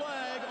no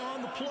flag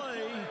on the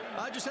play.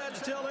 I just had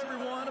to tell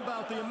everyone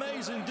about the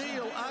amazing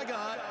deal I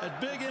got at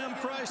Big M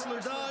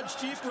Chrysler Dodge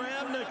Jeep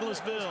Ram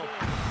Nicholasville.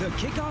 The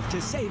kickoff to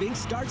savings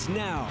starts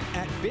now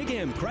at Big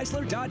M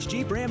Chrysler Dodge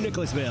Jeep Ram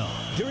Nicholasville.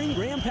 During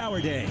Ram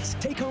Power Days,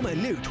 take home a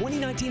new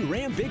 2019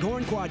 Ram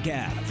Bighorn Quad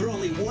Cab for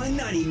only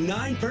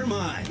 $199 per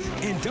month.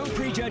 And don't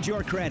prejudge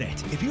your credit.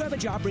 If you have a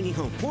job bringing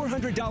home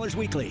 $400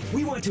 weekly,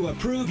 we want to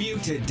approve you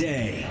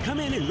today.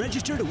 Come in and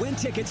register to win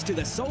tickets to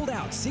the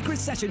sold-out Secret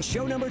Session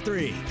Show number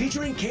 3,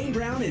 featuring Kane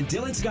Brown and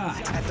Dylan Scott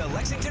at the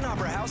Lexington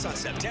Opera House on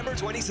September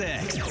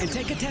 26th. And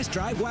take a test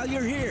drive while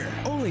you're here,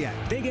 only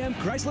at Big M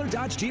Chrysler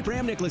Dodge Jeep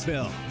Ram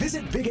Nicholasville.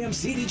 Visit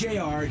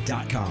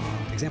bigmcdjr.com.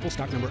 Example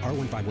stock number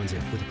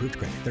R1510 with approved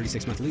credit.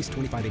 36-month lease,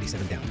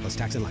 $2587 down, plus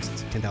tax and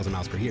license. 10,000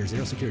 miles per year,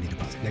 0 security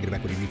deposit. Negative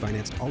equity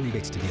refinanced. All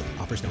rebates to dealer.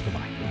 Offers don't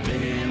combine.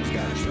 Big M's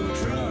got your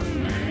truck,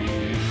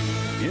 man.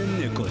 In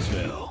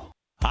Nicholasville.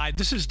 Hi,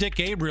 this is Dick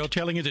Gabriel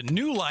telling you that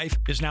New Life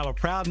is now a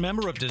proud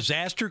member of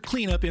Disaster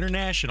Cleanup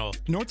International,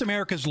 North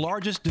America's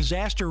largest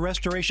disaster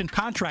restoration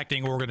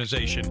contracting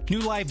organization. New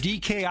Life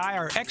DKI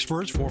are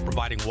experts for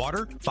providing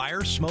water,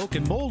 fire, smoke,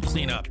 and mold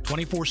cleanup,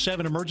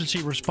 24/7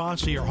 emergency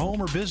response to your home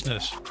or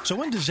business. So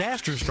when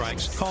disaster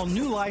strikes, call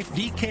New Life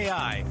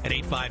DKI at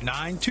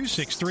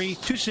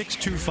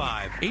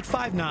 859-263-2625,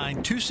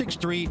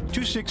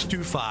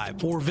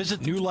 859-263-2625, or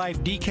visit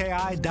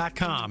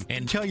newlifedki.com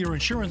and tell your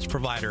insurance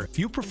provider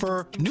you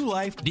prefer New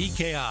Life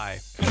DKI.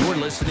 You're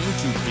listening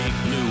to Big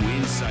Blue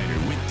Insider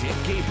with Dick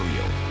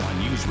Gabriel on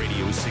News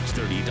Radio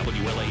 630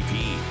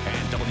 WLAP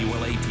and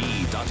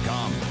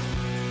WLAP.com.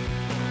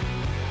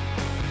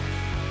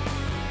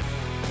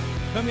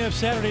 Coming up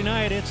Saturday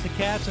night, it's the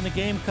Cats and the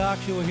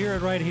Gamecocks. You'll hear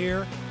it right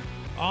here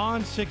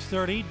on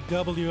 630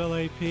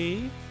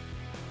 WLAP.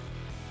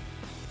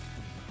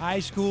 High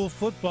school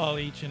football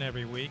each and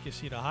every week. You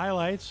see the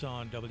highlights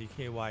on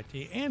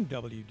WKYT and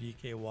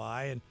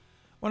WDKY. And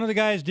one of the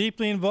guys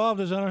deeply involved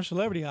is on our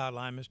celebrity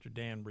hotline, Mr.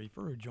 Dan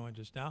Briefer, who joins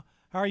us now.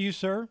 How are you,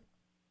 sir?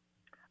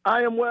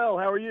 I am well.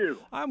 How are you?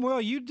 I'm well.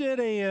 You did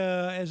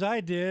as I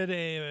did,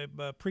 a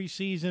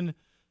preseason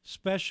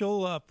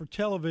special for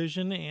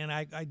television, and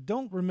I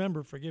don't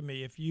remember, forgive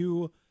me, if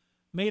you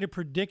made a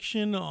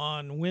prediction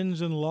on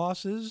wins and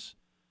losses,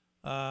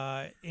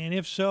 and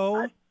if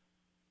so,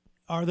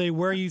 are they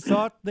where you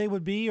thought they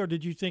would be, or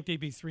did you think they'd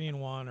be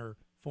 3-1 or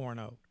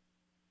 4-0?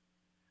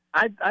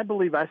 I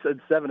believe I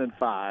said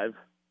 7-5.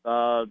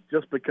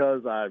 Just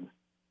because I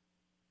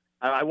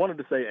wanted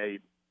to say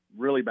 8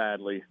 really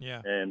badly,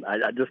 yeah, and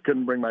I just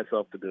couldn't bring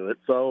myself to do it.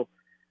 So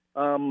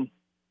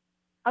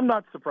I'm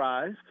not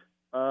surprised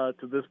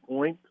to this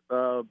point,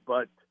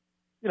 but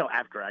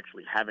after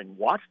actually having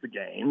watched the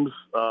games,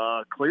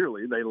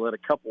 clearly they let a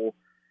couple,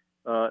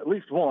 at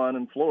least one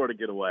in Florida,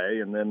 get away,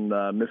 and then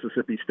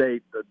Mississippi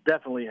State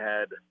definitely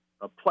had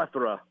a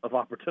plethora of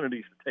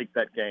opportunities to take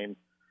that game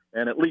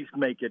and at least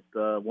make it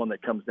one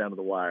that comes down to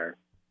the wire.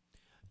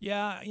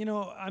 Yeah,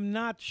 I'm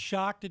not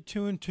shocked at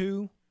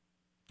 2-2.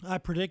 I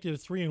predicted a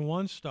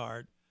 3-1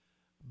 start,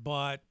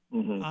 but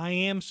I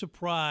am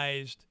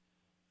surprised.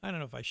 I don't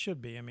know if I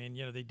should be. I mean,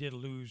 they did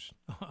lose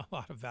a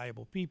lot of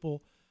valuable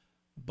people,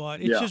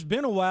 but it's just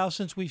been a while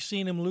since we've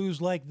seen them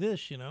lose like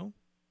this,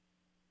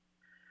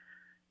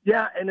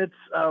 Yeah, and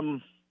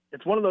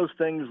it's one of those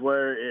things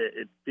where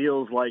it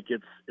feels like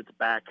it's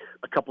back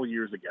a couple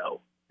years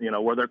ago,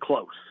 where they're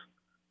close.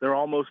 They're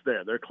almost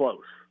there. They're close.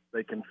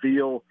 They can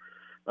feel,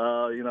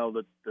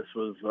 that this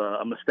was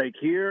a mistake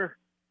here,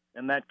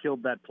 and that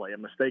killed that play. A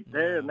mistake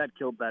there, and that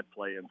killed that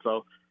play. And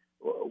so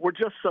we're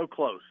just so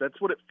close.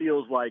 That's what it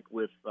feels like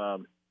with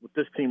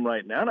this team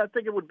right now. And I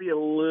think it would be a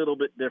little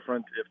bit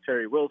different if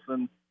Terry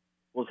Wilson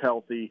was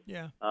healthy.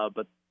 Yeah.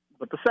 But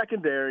the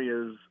secondary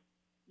is,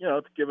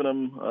 it's given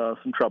them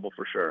some trouble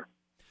for sure.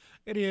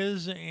 It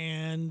is,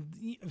 and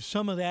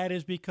some of that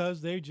is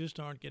because they just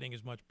aren't getting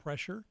as much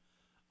pressure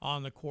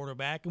on the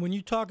quarterback. And when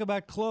you talk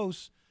about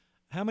close,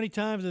 how many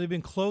times have they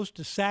been close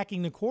to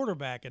sacking the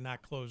quarterback and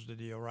not close the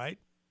deal, right?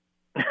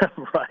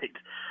 Right.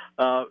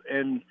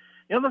 And,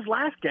 this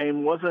last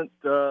game wasn't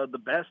the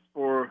best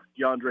for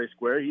DeAndre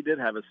Square. He did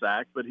have a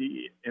sack, but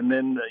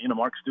then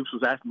Mark Stoops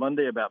was asked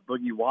Monday about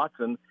Boogie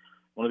Watson,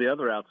 one of the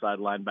other outside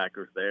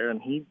linebackers there,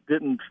 and he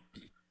didn't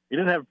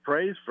have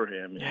praise for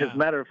him. Yeah. As a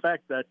matter of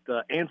fact, that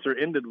answer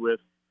ended with,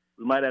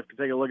 we might have to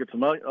take a look at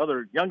some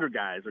other younger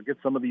guys or get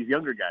some of these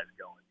younger guys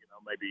going,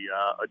 maybe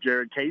a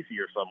Jared Casey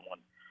or someone.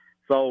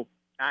 So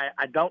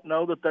I don't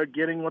know that they're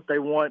getting what they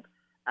want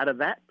out of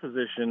that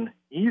position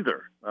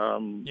either.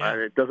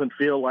 It doesn't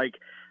feel like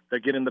they're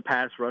getting the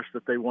pass rush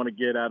that they want to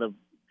get out of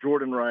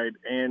Jordan Wright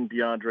and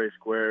DeAndre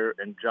Square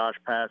and Josh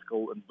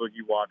Paschal and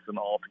Boogie Watson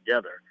all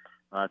together.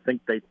 I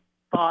think they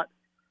thought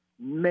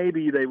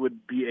maybe they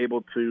would be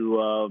able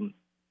to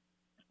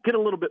get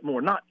a little bit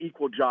more, not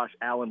equal Josh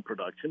Allen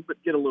production,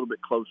 but get a little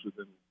bit closer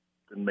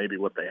than maybe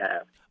what they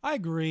have. I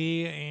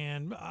agree,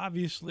 and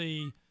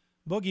obviously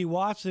Boogie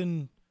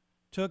Watson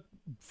took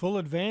full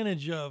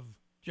advantage of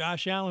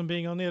Josh Allen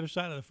being on the other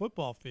side of the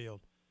football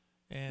field,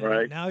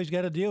 and now he's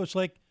got to deal. It's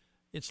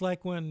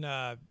like when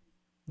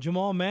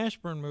Jamal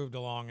Mashburn moved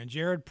along and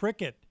Jared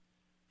Prickett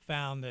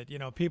found that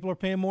people are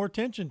paying more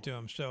attention to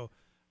him. So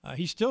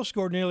he still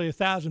scored nearly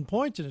 1,000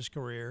 points in his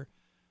career,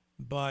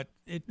 but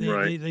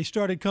they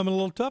started coming a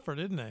little tougher,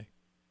 didn't they?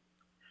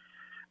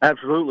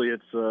 Absolutely,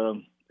 it's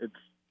going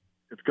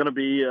to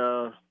be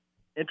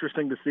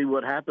interesting to see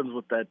what happens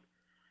with that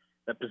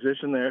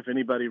position there. If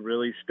anybody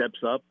really steps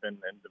up and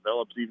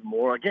develops even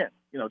more. Again,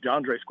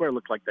 DeAndre Square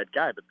looked like that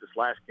guy, but this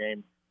last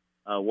game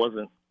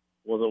wasn't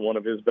one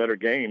of his better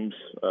games.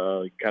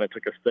 He kind of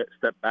took a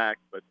step back,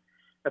 but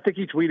I think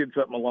he tweeted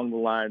something along the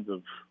lines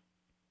of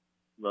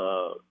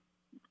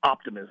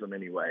optimism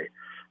anyway.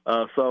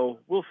 So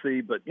we'll see.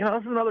 But, this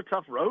is another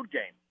tough road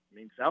game. I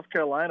mean, South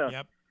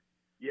Carolina,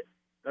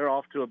 they're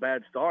off to a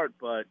bad start,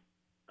 but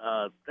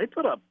they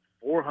put up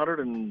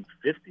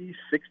 450,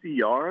 60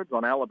 yards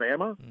on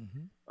Alabama.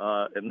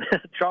 And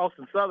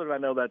Charleston Southern, I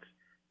know that's,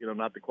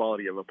 not the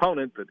quality of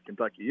opponent that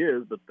Kentucky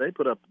is, but they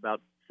put up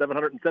about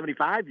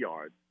 775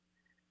 yards.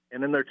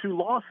 And then their two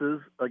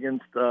losses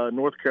against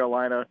North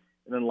Carolina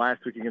and then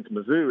last week against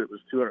Mizzou, it was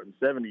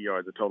 270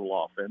 yards of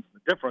total offense.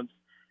 The difference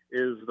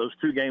is those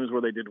two games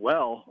where they did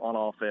well on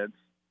offense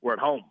were at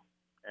home.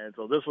 And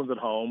so this one's at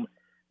home,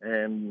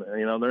 and,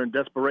 they're in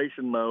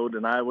desperation mode,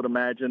 and I would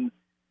imagine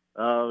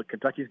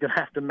Kentucky's going to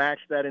have to match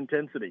that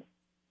intensity.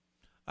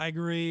 I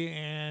agree,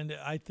 and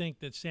I think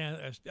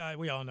that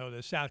we all know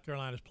that South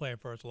Carolina's playing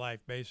for its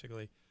life,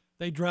 basically.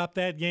 They dropped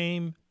that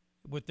game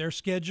with their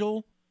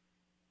schedule.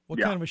 What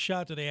kind of a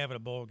shot do they have at a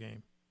bowl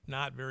game?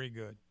 Not very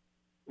good.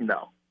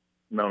 No.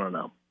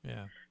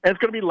 Yeah. And it's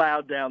going to be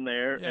loud down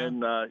there. Yeah.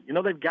 And,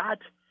 they've got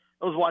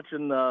 – I was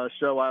watching a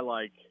show I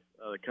like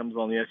that comes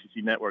on the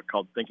SEC Network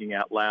called Thinking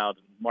Out Loud.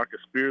 Marcus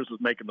Spears was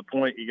making the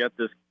point. You got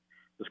this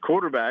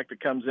quarterback that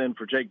comes in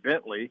for Jake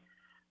Bentley,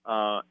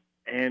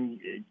 and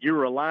you're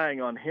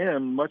relying on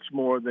him much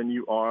more than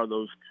you are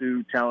those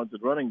two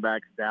talented running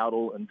backs,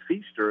 Dowdle and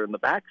Feaster, in the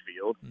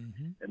backfield.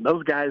 And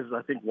those guys,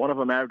 I think one of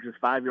them averages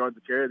 5 yards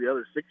a carry, the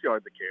other 6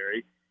 yards a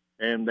carry,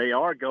 and they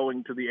are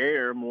going to the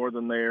air more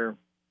than they're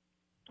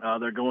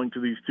going to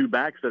these two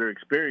backs that are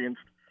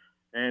experienced,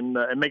 and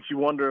it makes you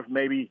wonder if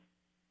maybe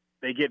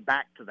they get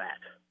back to that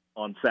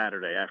on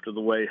Saturday after the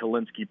way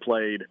Helinski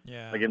played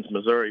against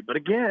Missouri. But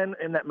again,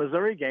 in that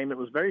Missouri game, it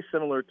was very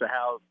similar to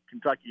how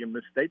Kentucky and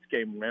Miss State's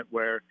game went,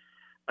 where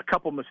a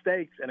couple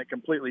mistakes and it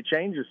completely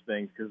changes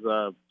things,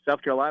 because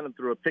South Carolina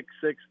threw a pick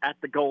six at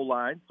the goal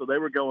line, so they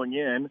were going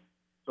in.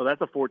 So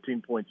that's a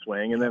 14-point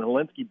swing. And then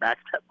Helinski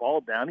backs that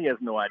ball down. He has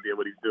no idea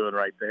what he's doing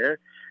right there.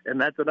 And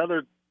that's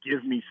another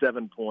give me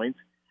 7 points.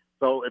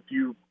 So if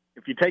you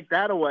if you take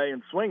that away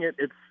and swing it,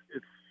 it's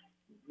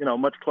a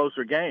much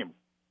closer game.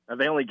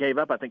 They only gave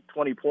up, I think,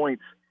 20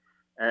 points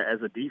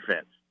as a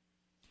defense.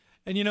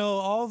 And,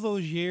 all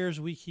those years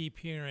we kept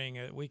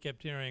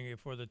hearing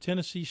for the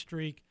Tennessee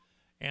streak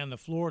and the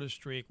Florida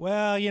streak,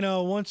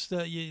 well, once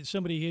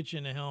somebody hits you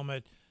in the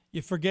helmet,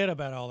 you forget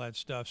about all that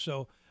stuff.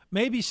 So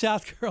maybe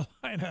South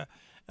Carolina,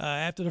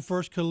 after the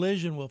first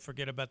collision, will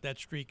forget about that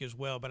streak as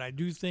well. But I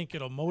do think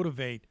it'll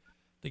motivate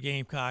the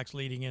Gamecocks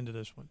leading into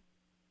this one.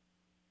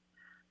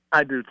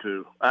 I do,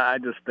 too. I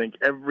just think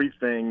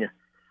everything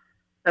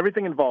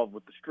involved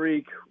with the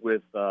streak,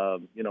 with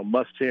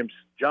Muschamp's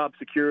job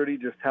security,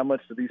 just how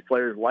much do these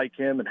players like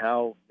him, and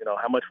how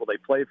much will they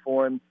play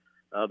for him?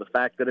 The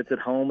fact that it's at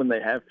home and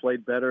they have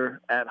played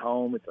better at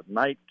home, it's a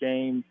night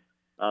game.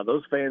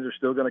 Those fans are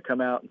still going to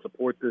come out and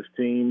support this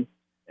team,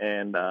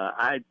 and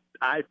I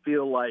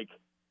feel like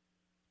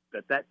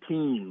that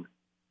team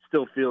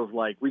still feels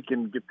like we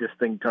can get this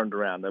thing turned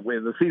around.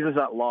 The season's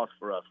not lost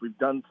for us. We've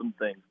done some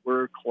things.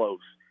 We're close.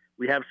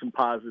 We have some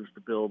positives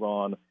to build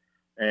on.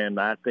 And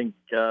I think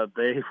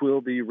they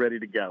will be ready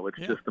to go. It's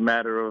just a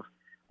matter of,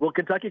 will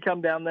Kentucky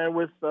come down there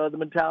with the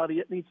mentality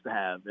it needs to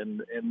have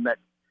and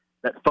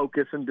that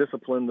focus and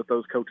discipline that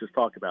those coaches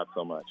talk about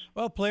so much?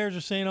 Well, players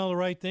are saying all the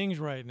right things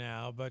right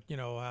now, but you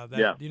know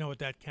what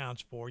that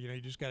counts for.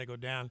 You just got to go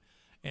down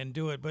and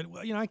do it. But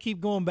I keep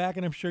going back,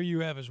 and I'm sure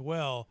you have as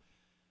well.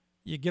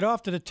 You get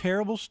off to the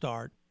terrible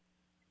start,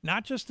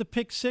 not just the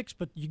pick six,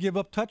 but you give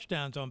up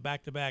touchdowns on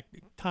back-to-back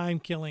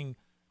time-killing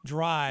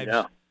drives.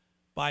 Yeah.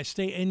 By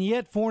State, and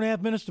yet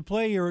 4.5 minutes to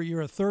play,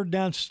 you're a third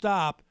down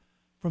stop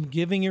from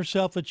giving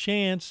yourself a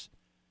chance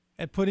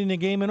at putting the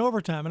game in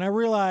overtime. And I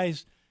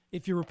realized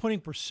if you were putting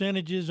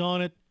percentages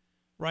on it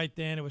right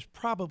then, it was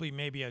probably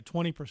maybe a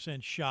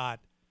 20%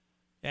 shot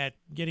at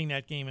getting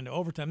that game into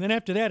overtime. Then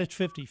after that, it's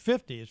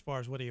 50-50 as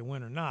far as whether you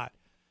win or not.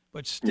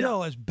 But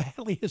still, as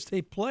badly as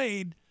they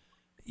played,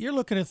 you're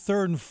looking at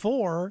 3rd and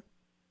 4,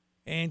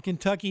 and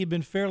Kentucky had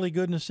been fairly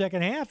good in the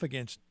second half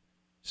against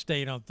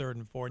State on 3rd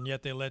and 4, and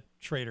yet they let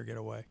Trader get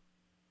away.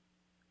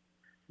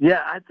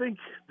 Yeah, I think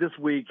this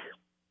week,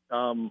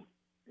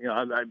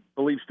 I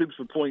believe Stoops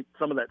would point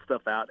some of that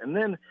stuff out. And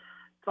then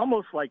it's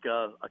almost like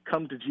a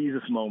come to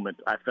Jesus moment,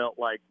 I felt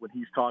like, when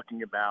he's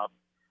talking about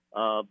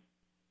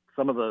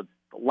some of the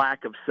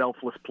lack of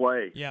selfless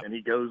play. Yep. And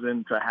he goes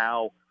into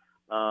how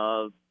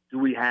do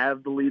we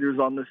have the leaders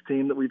on this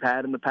team that we've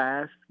had in the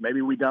past?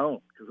 Maybe we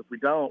don't, because if we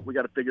don't, we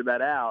got to figure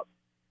that out,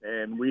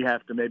 and we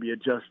have to maybe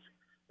adjust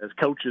as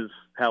coaches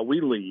how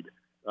we lead.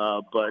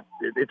 But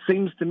it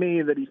seems to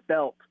me that he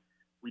felt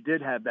we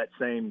did have that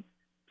same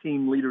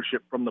team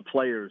leadership from the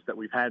players that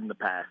we've had in the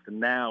past. And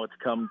now it's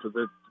come to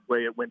the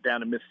way it went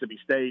down in Mississippi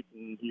State,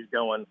 and he's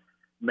going,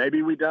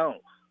 maybe we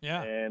don't.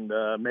 Yeah. And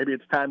maybe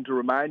it's time to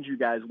remind you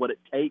guys what it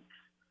takes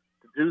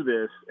to do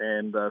this.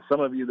 And some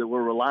of you that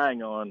we're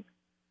relying on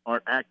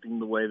aren't acting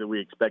the way that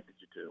we expected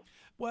you to.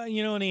 Well,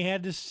 and he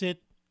had to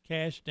sit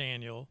Cash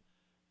Daniel.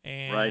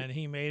 And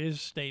he made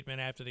his statement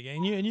after the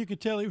game. And you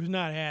could tell he was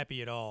not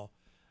happy at all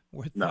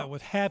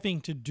with having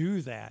to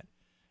do that.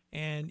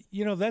 And,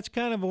 that's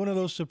kind of one of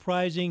those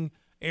surprising,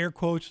 air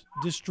quotes,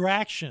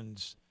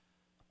 distractions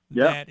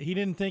that he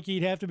didn't think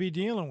he'd have to be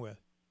dealing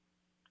with.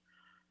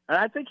 And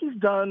I think he's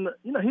done,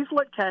 he's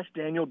let Cash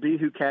Daniel be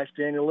who Cash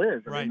Daniel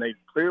is. I mean, they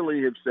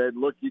clearly have said,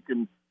 look, we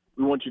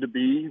want you to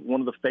be one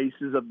of the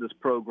faces of this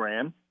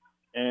program.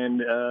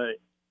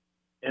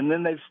 And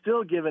then they've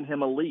still given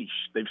him a leash.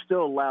 They've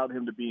still allowed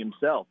him to be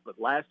himself. But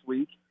last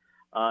week,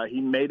 he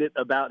made it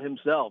about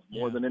himself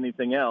more than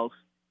anything else.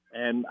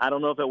 And I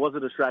don't know if it was a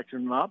distraction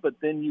or not, but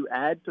then you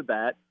add to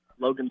that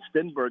Logan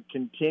Stenberg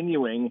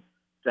continuing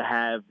to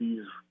have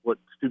these, what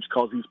Stoops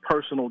calls these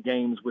personal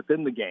games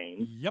within the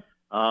game. Yep.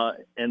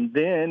 And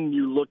then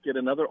you look at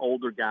another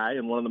older guy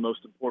and one of the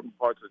most important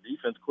parts of the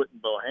defense, Quinton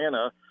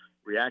Bohanna,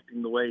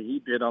 reacting the way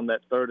he did on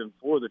that 3rd and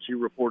 4 that you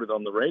reported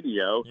on the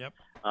radio. Yep.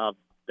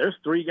 There's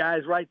 3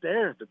 guys right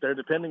there that they're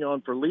depending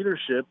on for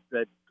leadership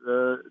that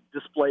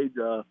displayed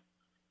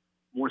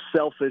more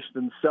selfish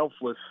than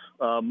selfless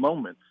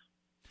moments.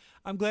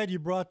 I'm glad you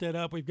brought that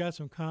up. We've got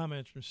some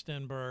comments from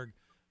Stenberg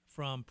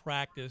from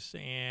practice,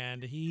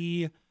 and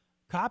he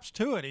cops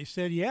to it. He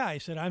said,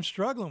 I'm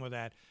struggling with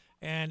that.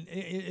 And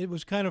it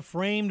was kind of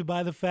framed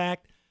by the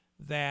fact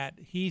that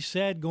he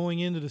said going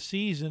into the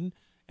season,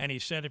 and he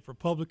said it for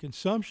public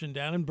consumption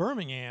down in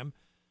Birmingham,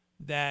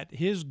 that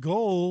his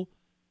goal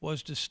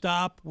was to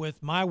stop,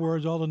 with my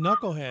words, all the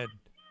knucklehead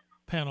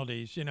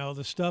penalties.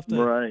 The stuff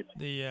that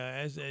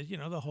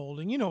the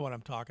holding. You know what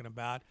I'm talking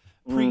about.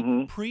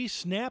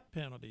 Pre-snap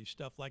penalties,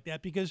 stuff like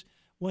that. Because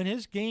when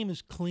his game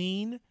is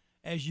clean,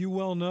 as you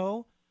well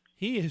know,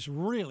 he is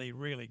really,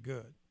 really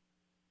good.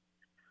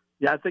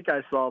 Yeah, I think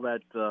I saw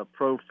that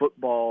Pro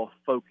Football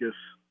Focus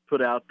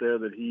put out there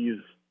that he's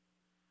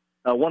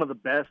one of the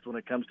best when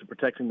it comes to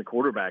protecting the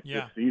quarterback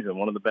this season,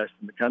 one of the best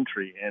in the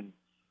country.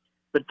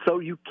 But so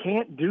you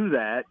can't do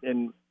that.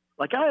 And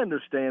like, I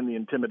understand the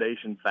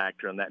intimidation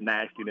factor and that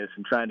nastiness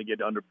and trying to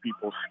get under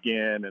people's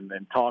skin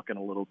and talking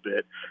a little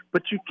bit,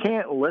 but you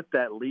can't let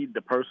that lead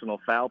to personal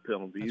foul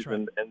penalties.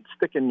 Right. and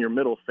sticking your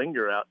middle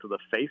finger out to the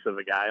face of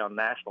a guy on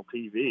national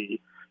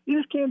TV. You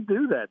just can't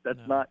do that.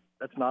 That's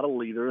not a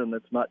leader, and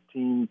that's not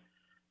team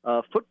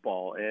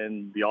football.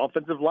 And the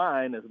offensive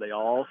line, as they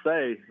all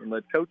say, and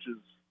the coaches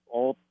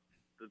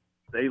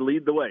they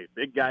lead the way.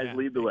 Big guys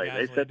lead the way.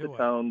 They set the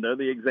tone. They're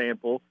the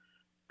example.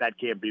 That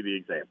can't be the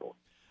example.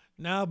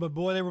 No, but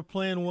boy, they were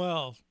playing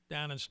well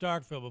down in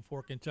Starkville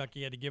before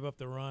Kentucky had to give up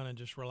the run and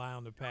just rely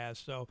on the pass.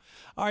 So,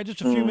 all right, just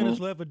a few minutes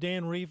left with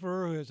Dan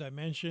Reefer, who, as I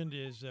mentioned,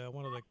 is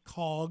one of the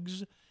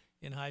cogs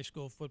in high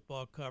school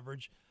football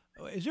coverage.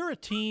 Is there a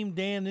team,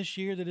 Dan, this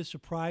year that has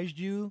surprised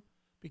you?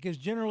 Because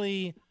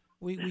generally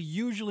we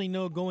usually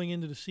know going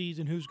into the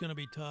season who's going to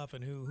be tough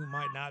and who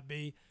might not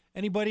be.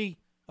 Anybody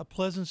a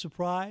pleasant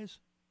surprise?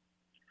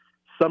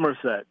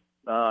 Somerset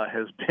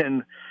has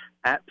been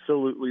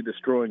absolutely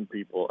destroying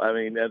people. I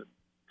mean,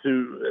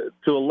 to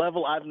a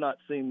level I've not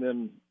seen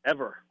them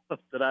ever.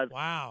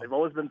 Wow. They've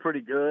always been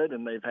pretty good,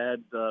 and they've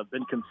had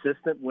been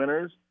consistent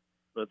winners.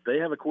 But they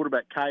have a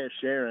quarterback, Kaya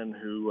Sharon,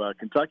 who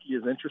Kentucky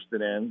is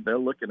interested in. They're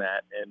looking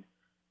at, and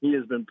he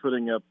has been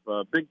putting up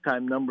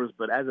big-time numbers.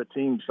 But as a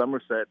team,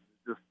 Somerset,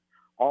 just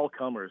all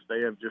comers.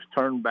 They have just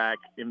turned back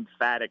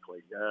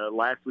emphatically.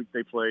 Last week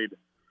they played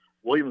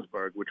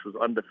Williamsburg, which was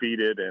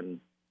undefeated and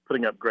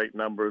putting up great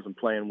numbers and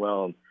playing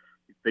well. And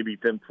they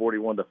beat them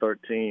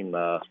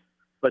 41-13.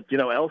 But,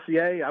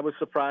 LCA, I was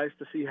surprised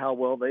to see how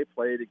well they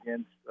played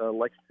against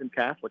Lexington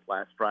Catholic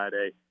last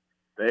Friday.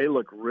 They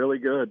look really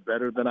good,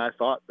 better than I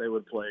thought they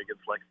would play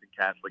against Lexington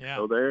Catholic. Yeah.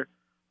 So they're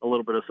a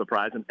little bit of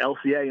surprise. And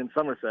LCA and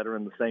Somerset are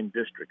in the same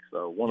district,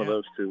 so one of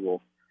those two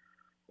will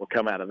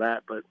come out of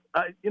that. But,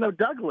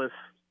 Douglas,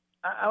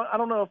 I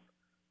don't know if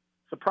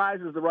surprise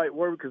is the right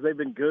word because they've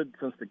been good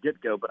since the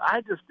get-go, but I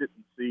just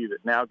didn't see that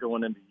now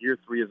going into year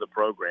 3 as a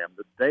program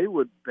that they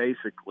would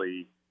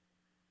basically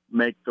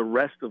make the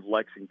rest of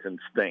Lexington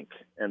stink,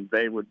 and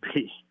they would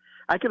be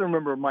 – I can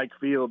remember Mike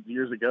Fields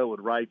years ago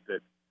would write that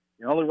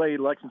the only way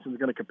Lexington's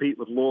going to compete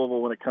with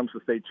Louisville when it comes to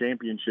state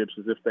championships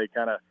is if they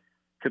kind of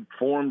could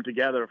form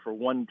together for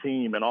one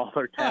team and all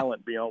their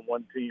talent be on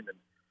one team. And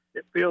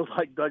it feels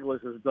like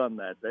Douglas has done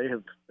that.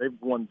 They've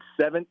won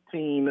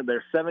 17.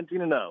 They're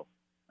 17-0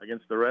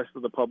 against the rest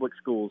of the public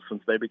schools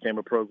since they became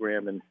a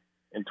program in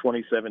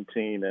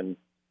 2017, and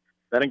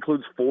that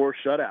includes 4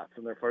 shutouts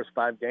in their first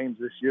 5 games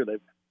this year.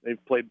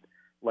 They've played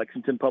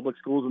Lexington Public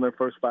Schools in their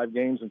first 5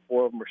 games, and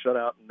 4 of them are shut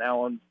out. And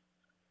now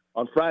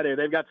on Friday,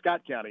 they've got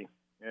Scott County.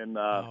 And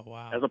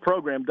as a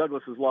program,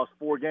 Douglas has lost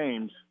 4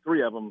 games.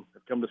 3 of them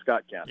have come to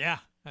Scott County. Yeah,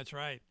 that's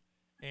right.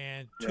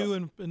 And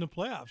 2 in the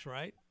playoffs,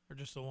 right? Or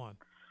just the 1?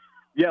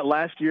 Yeah,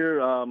 last year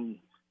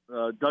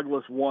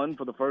Douglas won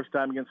for the first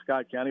time against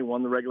Scott County,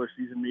 won the regular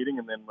season meeting,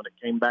 and then when it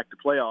came back to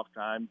playoff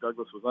time,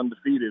 Douglas was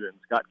undefeated, and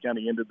Scott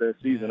County ended their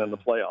season in the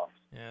playoffs.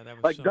 Yeah, that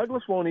was like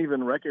Douglas won't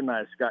even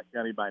recognize Scott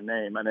County by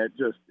name, and it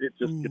just gets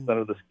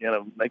under the skin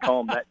of them. They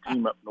call them that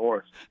team up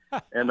north,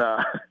 and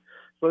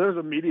so there's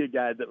a media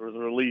guide that was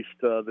released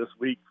this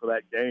week for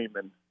that game,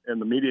 and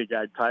the media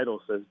guide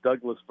title says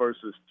Douglas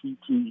versus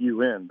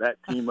TTUN, that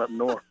team up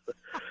north,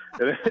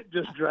 and it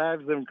just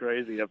drives them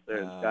crazy up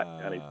there in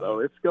Scott County. So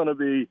it's going to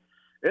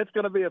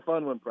be a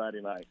fun one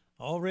Friday night.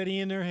 Already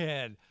in their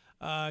head.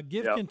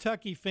 Give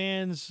Kentucky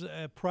fans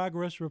a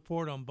progress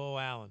report on Bo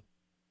Allen.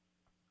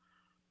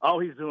 Oh,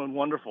 he's doing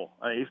wonderful.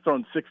 He's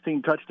thrown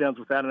 16 touchdowns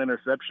without an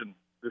interception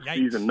this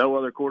season. No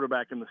other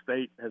quarterback in the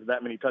state has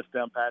that many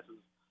touchdown passes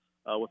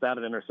without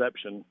an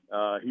interception.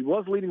 He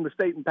was leading the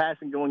state in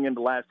passing going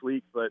into last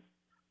week, but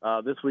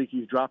this week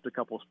he's dropped a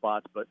couple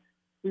spots. But,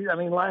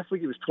 last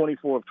week he was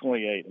 24 of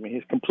 28.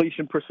 His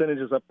completion percentage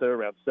is up there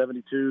around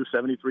 72,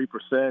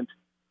 73%.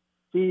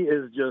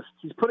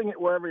 He's putting it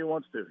wherever he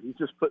wants to. He's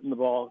just putting the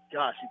ball.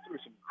 Gosh, he threw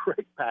some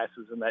great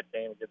passes in that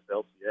game against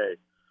LCA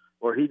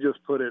where he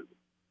just put it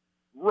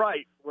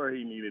right where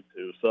he needed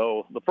to.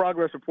 So the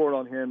progress report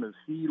on him is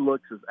he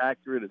looks as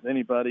accurate as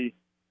anybody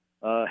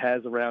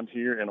has around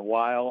here in a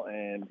while,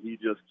 and he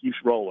just keeps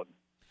rolling.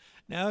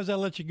 Now, as I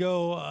let you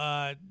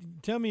go,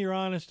 tell me your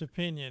honest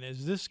opinion.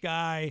 Is this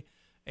guy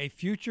a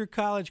future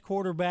college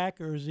quarterback,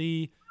 or is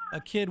he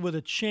a kid with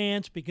a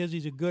chance because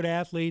he's a good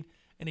athlete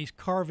and he's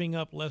carving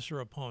up lesser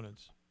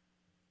opponents?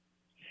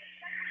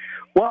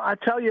 Well, I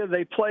tell you,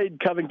 they played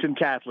Covington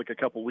Catholic a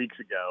couple weeks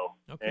ago,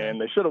 and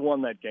they should have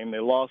won that game. They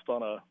lost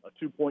on a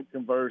 2-point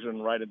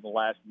conversion right in the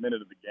last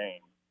minute of the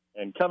game.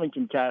 And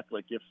Covington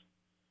Catholic,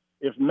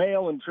 if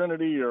Male and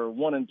Trinity are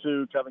 1 and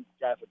 2, Covington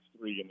Catholic's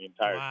 3 in the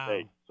entire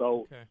state.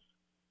 So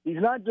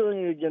he's not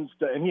doing it against,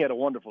 and he had a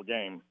wonderful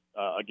game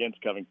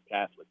against Covington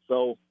Catholic.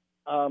 So,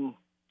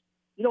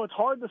 it's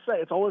hard to say.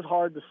 It's always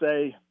hard to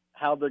say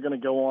how they're going to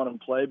go on and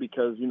play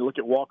because, look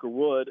at Walker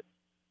Wood,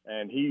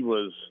 and he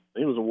was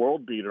a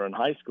world beater in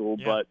high school,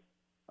 but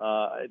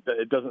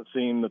it doesn't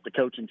seem that the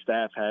coaching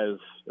staff has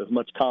as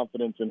much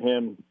confidence in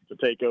him to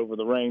take over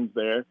the reins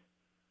there.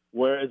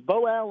 Whereas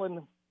Bo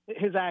Allen,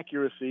 his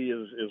accuracy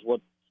is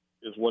what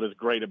what is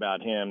great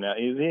about him. Now,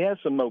 he has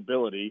some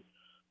mobility,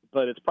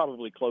 but it's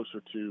probably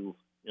closer to,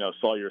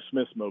 Sawyer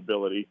Smith's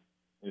mobility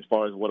as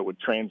far as what it would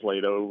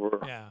translate over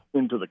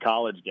into the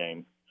college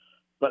game.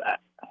 But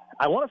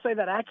I want to say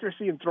that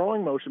accuracy in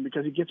throwing motion,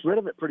 because he gets rid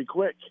of it pretty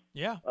quick.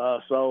 Yeah.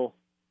 So,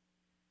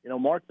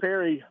 Mark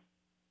Perry,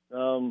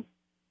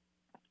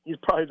 he's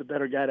probably the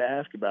better guy to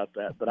ask about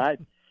that. But I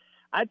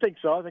think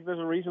so. I think there's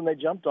a reason they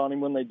jumped on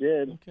him when they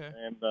did. Okay.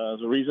 And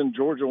there's a reason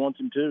Georgia wants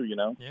him too,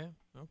 Yeah,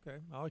 okay.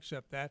 I'll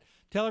accept that.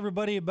 Tell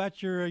everybody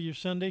about your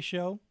Sunday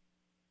show.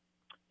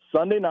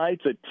 Sunday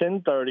nights at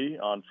 10:30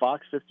 on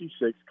Fox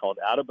 56 called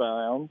Out of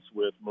Bounds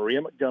with Maria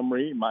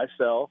Montgomery,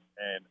 myself,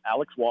 and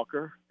Alex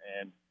Walker.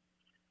 And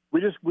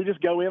we just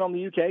go in on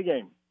the UK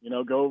game,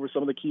 go over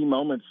some of the key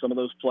moments, some of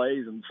those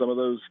plays and some of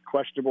those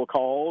questionable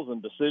calls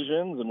and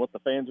decisions and what the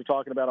fans are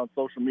talking about on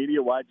social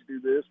media. Why'd you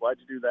do this? Why'd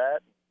you do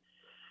that?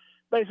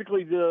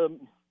 Basically,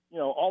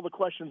 all the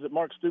questions that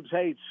Mark Stoops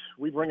hates,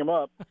 we bring them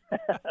up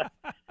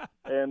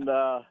and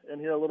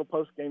hear a little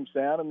post-game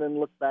sound, and then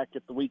look back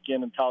at the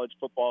weekend in college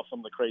football, some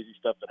of the crazy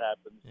stuff that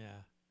happens.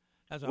 Yeah.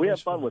 We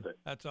have fun with it.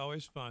 That's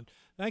always fun.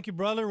 Thank you,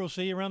 brother. We'll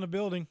see you around the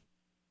building.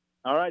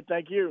 All right.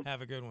 Thank you.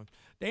 Have a good one.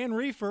 Dan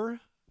Reefer,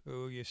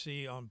 who you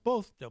see on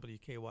both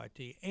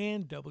WKYT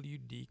and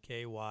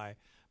WDKY.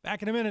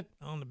 Back in a minute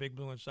on the Big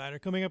Blue Insider.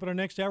 Coming up in our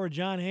next hour,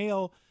 John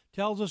Hale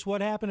tells us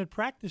what happened at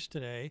practice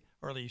today,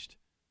 or at least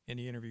in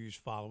the interviews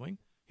following,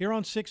 here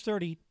on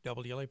 630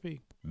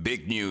 WLAP.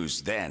 Big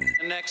news then.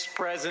 The next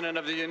president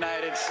of the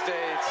United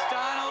States,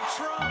 Donald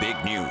Trump. Big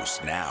news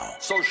now.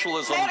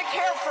 Socialism.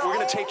 We're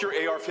going to take your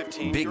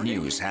AR-15. Big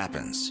news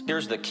happens.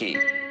 Here's the key.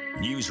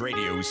 News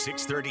Radio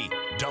 630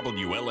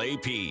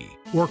 WLAP.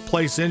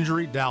 Workplace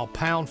injury, dial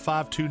pound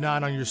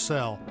 529 on your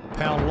cell.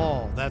 Pound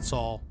law, that's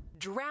all.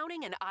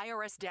 Drowning in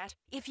IRS debt?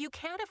 If you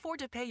can't afford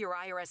to pay your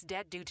IRS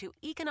debt due to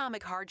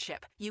economic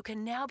hardship, you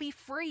can now be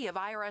free of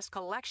IRS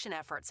collection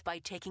efforts by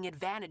taking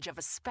advantage of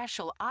a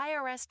special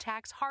IRS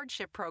tax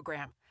hardship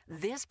program.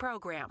 This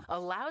program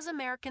allows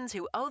Americans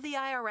who owe the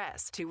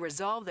IRS to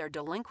resolve their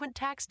delinquent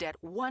tax debt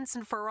once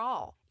and for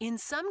all. In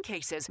some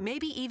cases,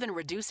 maybe even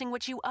reducing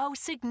what you owe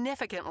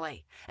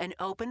significantly. An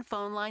open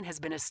phone line has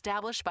been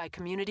established by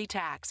Community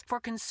Tax for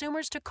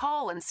consumers to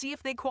call and see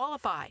if they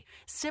qualify.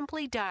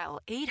 Simply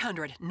dial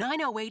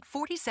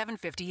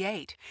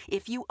 800-908-4758.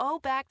 If you owe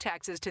back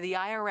taxes to the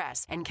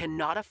IRS and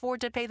cannot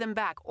afford to pay them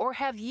back or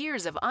have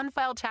years of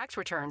unfiled tax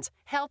returns,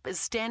 help is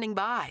standing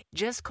by.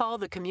 Just call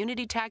the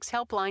Community Tax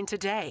Helpline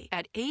today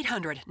at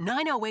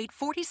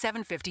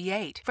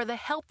 800-908-4758 for the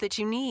help that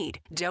you need.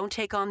 Don't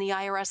take on the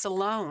IRS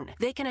alone.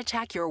 They can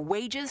attack your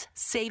wages,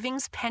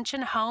 savings,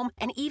 pension, home,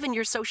 and even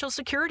your Social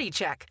Security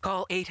check.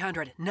 Call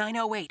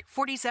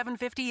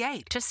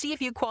 800-908-4758 to see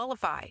if you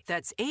qualify.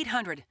 That's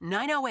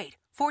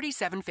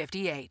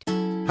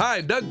 800-908-4758.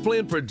 Hi, Doug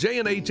Flynn for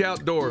J&H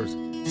Outdoors,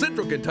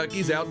 Central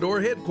Kentucky's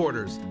outdoor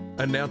headquarters,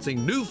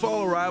 announcing new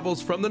fall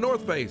arrivals from the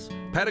North Face,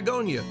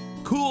 Patagonia,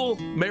 Cool,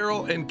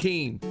 Merrill, and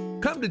Keene.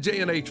 Come to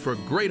J&H for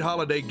great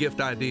holiday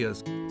gift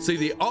ideas. See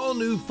the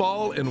all-new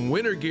fall and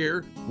winter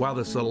gear while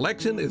the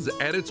selection is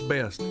at its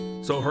best.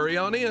 So hurry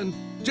on in.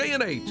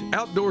 J&H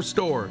Outdoor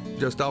Store,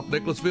 just off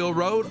Nicholasville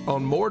Road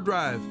on Moore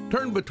Drive.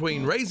 Turn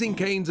between Raising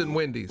Cane's and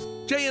Wendy's.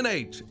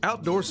 J&H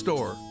Outdoor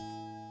Store.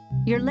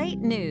 Your late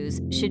news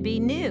should be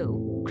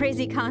new.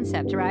 Crazy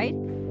concept, right?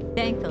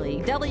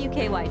 Thankfully,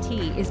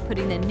 WKYT is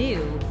putting the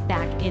new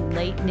back in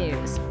late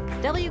news.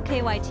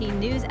 WKYT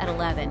News at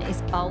 11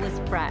 is always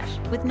fresh,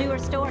 with newer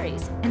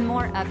stories and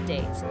more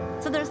updates.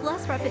 So there's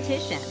less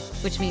repetition,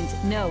 which means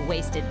no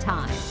wasted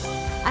time.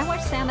 I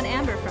watch Sam and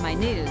Amber for my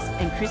news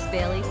and Chris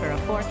Bailey for a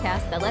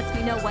forecast that lets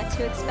me know what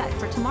to expect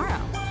for tomorrow.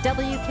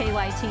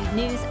 WKYT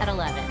News at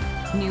 11.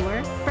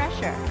 Newer,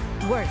 fresher,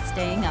 worth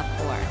staying up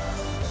for.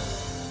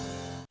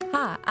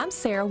 Hi, I'm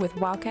Sarah with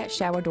Wildcat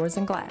Shower Doors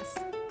and Glass.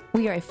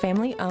 We are a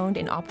family-owned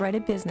and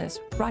operated business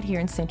right here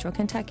in Central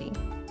Kentucky.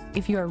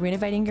 If you are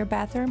renovating your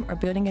bathroom or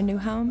building a new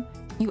home,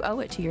 you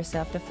owe it to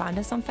yourself to find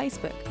us on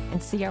Facebook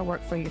and see our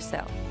work for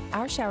yourself.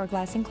 Our shower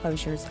glass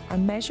enclosures are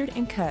measured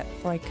and cut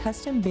for a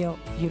custom-built,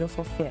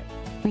 beautiful fit.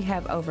 We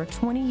have over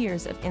 20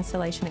 years of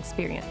installation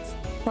experience.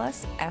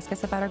 Plus, ask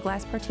us about our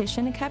glass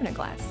partition and cabinet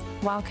glass.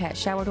 Wildcat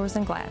Shower Doors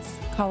and Glass.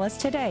 Call us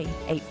today,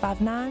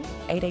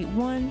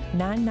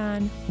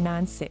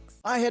 859-881-9996.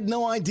 I had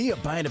no idea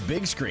buying a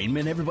big screen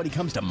meant everybody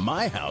comes to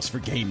my house for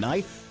game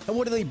night. And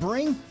what do they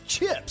bring?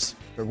 Chips.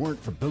 If it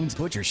weren't for Boone's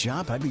Butcher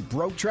Shop, I'd be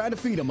broke trying to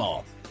feed them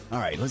all. All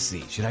right, let's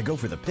see. Should I go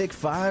for the Pick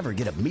 5 or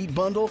get a meat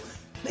bundle?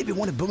 Maybe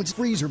one of Boone's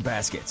freezer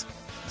baskets.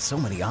 So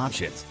many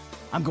options.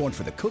 I'm going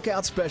for the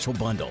Cookout Special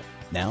Bundle.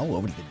 Now,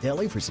 over to the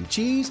deli for some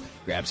cheese,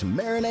 grab some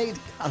marinade.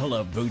 I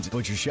love Boone's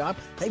Butcher Shop.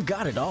 They've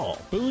got it all.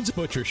 Boone's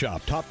Butcher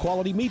Shop. Top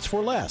quality meats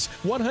for less.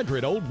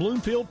 100 Old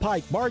Bloomfield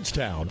Pike,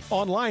 Bardstown.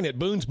 Online at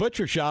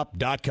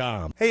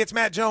boonesbutchershop.com. Hey, it's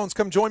Matt Jones.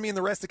 Come join me and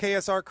the rest of the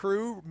KSR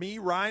crew, me,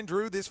 Ryan,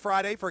 Drew, this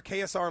Friday for a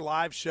KSR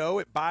live show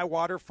at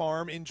Bywater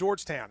Farm in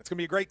Georgetown. It's going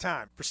to be a great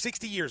time. For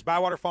 60 years,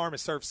 Bywater Farm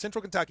has served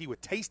Central Kentucky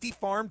with tasty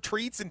farm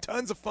treats and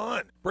tons of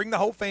fun. Bring the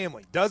whole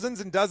family. Dozens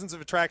and dozens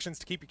of attractions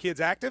to keep your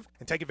kids active,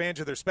 and take advantage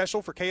of their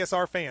special for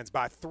KSR fans.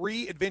 Buy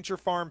 3 Adventure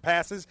Farm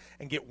passes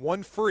and get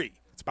 1 free.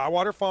 It's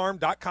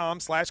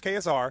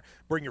bywaterfarm.com/KSR.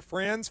 Bring your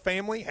friends,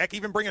 family, heck,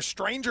 even bring a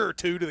stranger or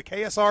two to the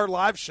KSR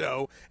live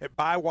show at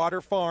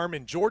Bywater Farm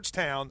in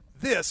Georgetown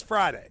this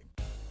Friday.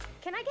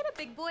 Can I get a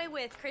big boy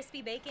with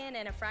crispy bacon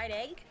and a fried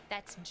egg?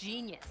 That's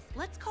genius.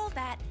 Let's call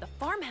that the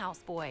Farmhouse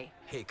Boy.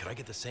 Hey, could I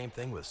get the same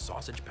thing with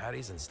sausage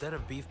patties instead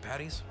of beef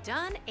patties?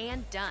 Done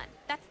and done.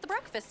 That's the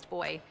Breakfast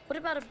Boy. What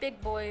about a big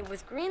boy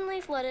with green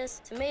leaf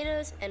lettuce,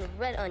 tomatoes, and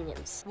red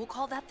onions? We'll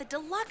call that the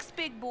Deluxe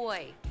Big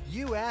Boy.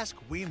 You ask,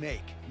 we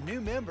make.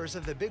 New members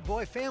of the Big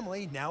Boy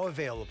family now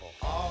available.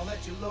 All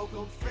at your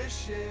local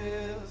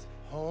Frisch's,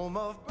 home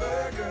of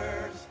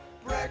burgers,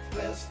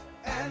 breakfast,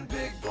 and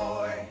Big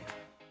Boy.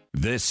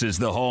 This is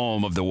the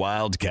home of the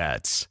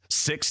Wildcats.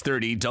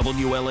 630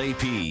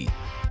 WLAP.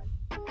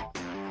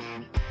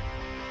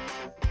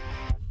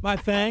 My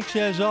thanks,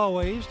 as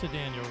always, to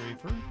Daniel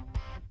Reefer.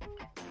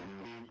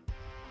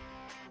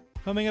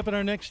 Coming up in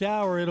our next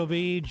hour, it'll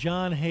be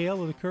John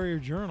Hale of the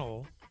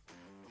Courier-Journal.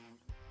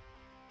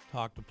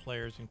 Talk to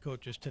players and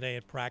coaches today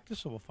at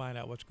practice, so we'll find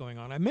out what's going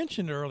on. I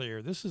mentioned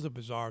earlier, this is a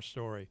bizarre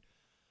story.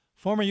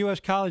 Former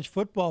U.S. college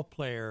football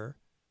player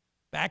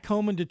back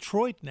home in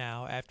Detroit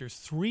now after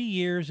 3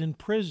 years in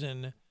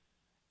prison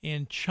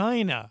in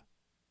China.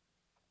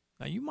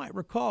 Now, you might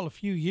recall a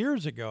few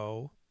years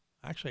ago,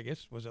 actually, I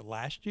guess, was it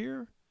last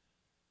year,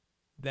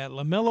 that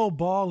LaMelo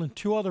Ball and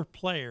 2 other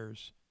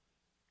players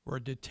were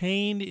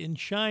detained in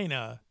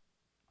China,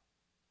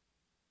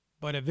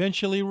 but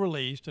eventually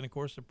released. And, of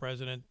course, the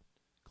president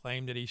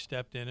claimed that he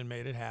stepped in and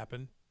made it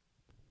happen.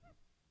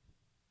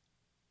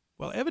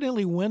 Well,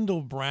 evidently,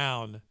 Wendell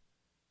Brown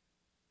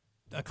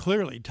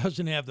clearly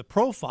doesn't have the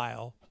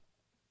profile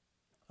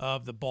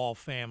of the Ball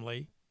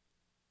family.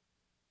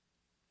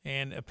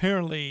 And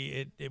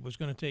apparently it was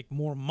going to take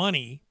more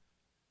money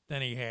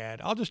than he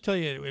had. I'll just tell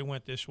you it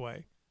went this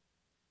way.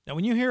 Now,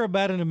 when you hear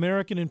about an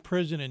American in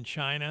prison in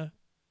China,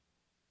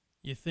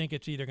 you think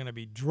it's either going to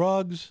be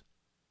drugs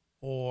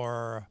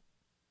or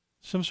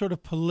some sort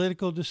of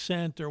political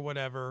dissent or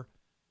whatever.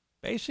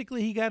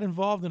 Basically, he got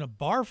involved in a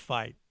bar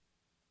fight.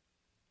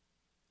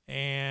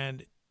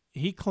 And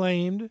he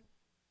claimed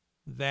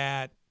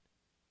that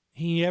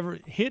he ever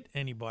hit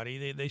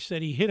anybody. They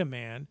said he hit a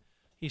man.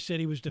 He said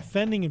he was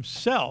defending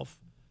himself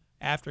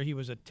after he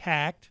was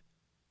attacked.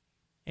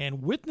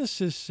 And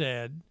witnesses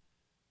said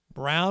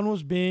Brown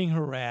was being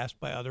harassed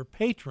by other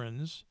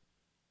patrons,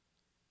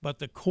 but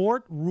the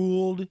court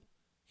ruled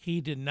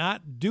he did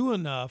not do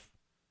enough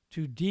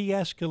to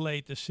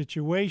de-escalate the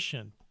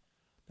situation.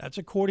 That's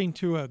according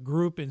to a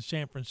group in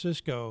San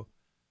Francisco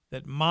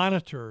that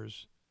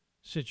monitors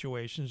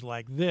situations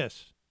like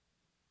this.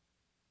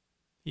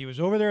 He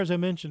was over there, as I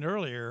mentioned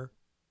earlier,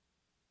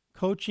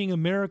 coaching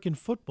American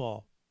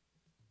football,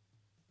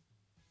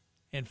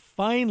 and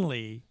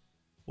finally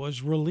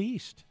was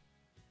released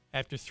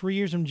after 3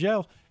 years in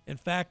jail. In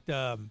fact,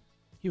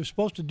 he was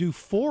supposed to do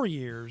 4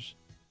 years,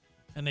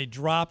 and they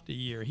dropped a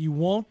year. He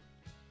won't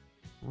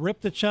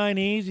rip the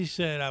Chinese. He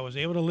said, I was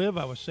able to live.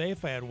 I was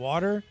safe. I had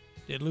water.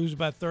 Did lose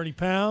about 30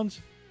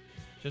 pounds.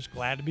 Just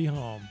glad to be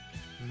home.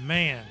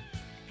 Man.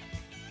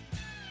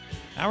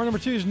 Hour number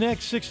 2 is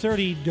next,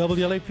 630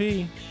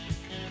 WLAP.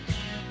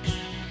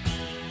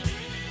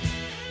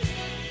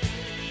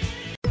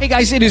 Hey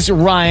guys, it is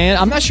Ryan.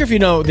 I'm not sure if you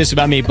know this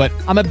about me, but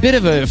I'm a bit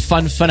of a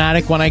fun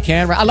fanatic when I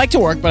can. I like to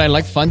work, but I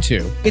like fun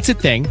too. It's a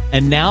thing.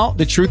 And now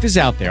the truth is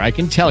out there. I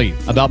can tell you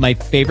about my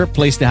favorite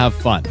place to have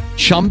fun.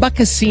 Chumba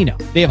Casino.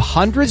 They have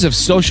hundreds of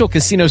social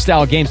casino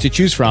style games to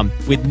choose from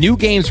with new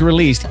games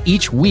released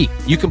each week.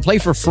 You can play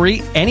for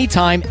free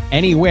anytime,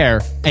 anywhere.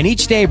 And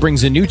each day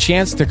brings a new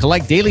chance to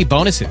collect daily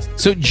bonuses.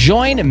 So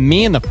join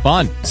me in the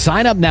fun.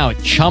 Sign up now at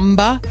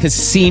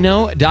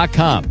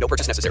ChumbaCasino.com. No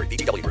purchase necessary.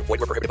 VGW Group. Void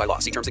where prohibited by law.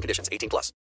 See terms and conditions. 18+.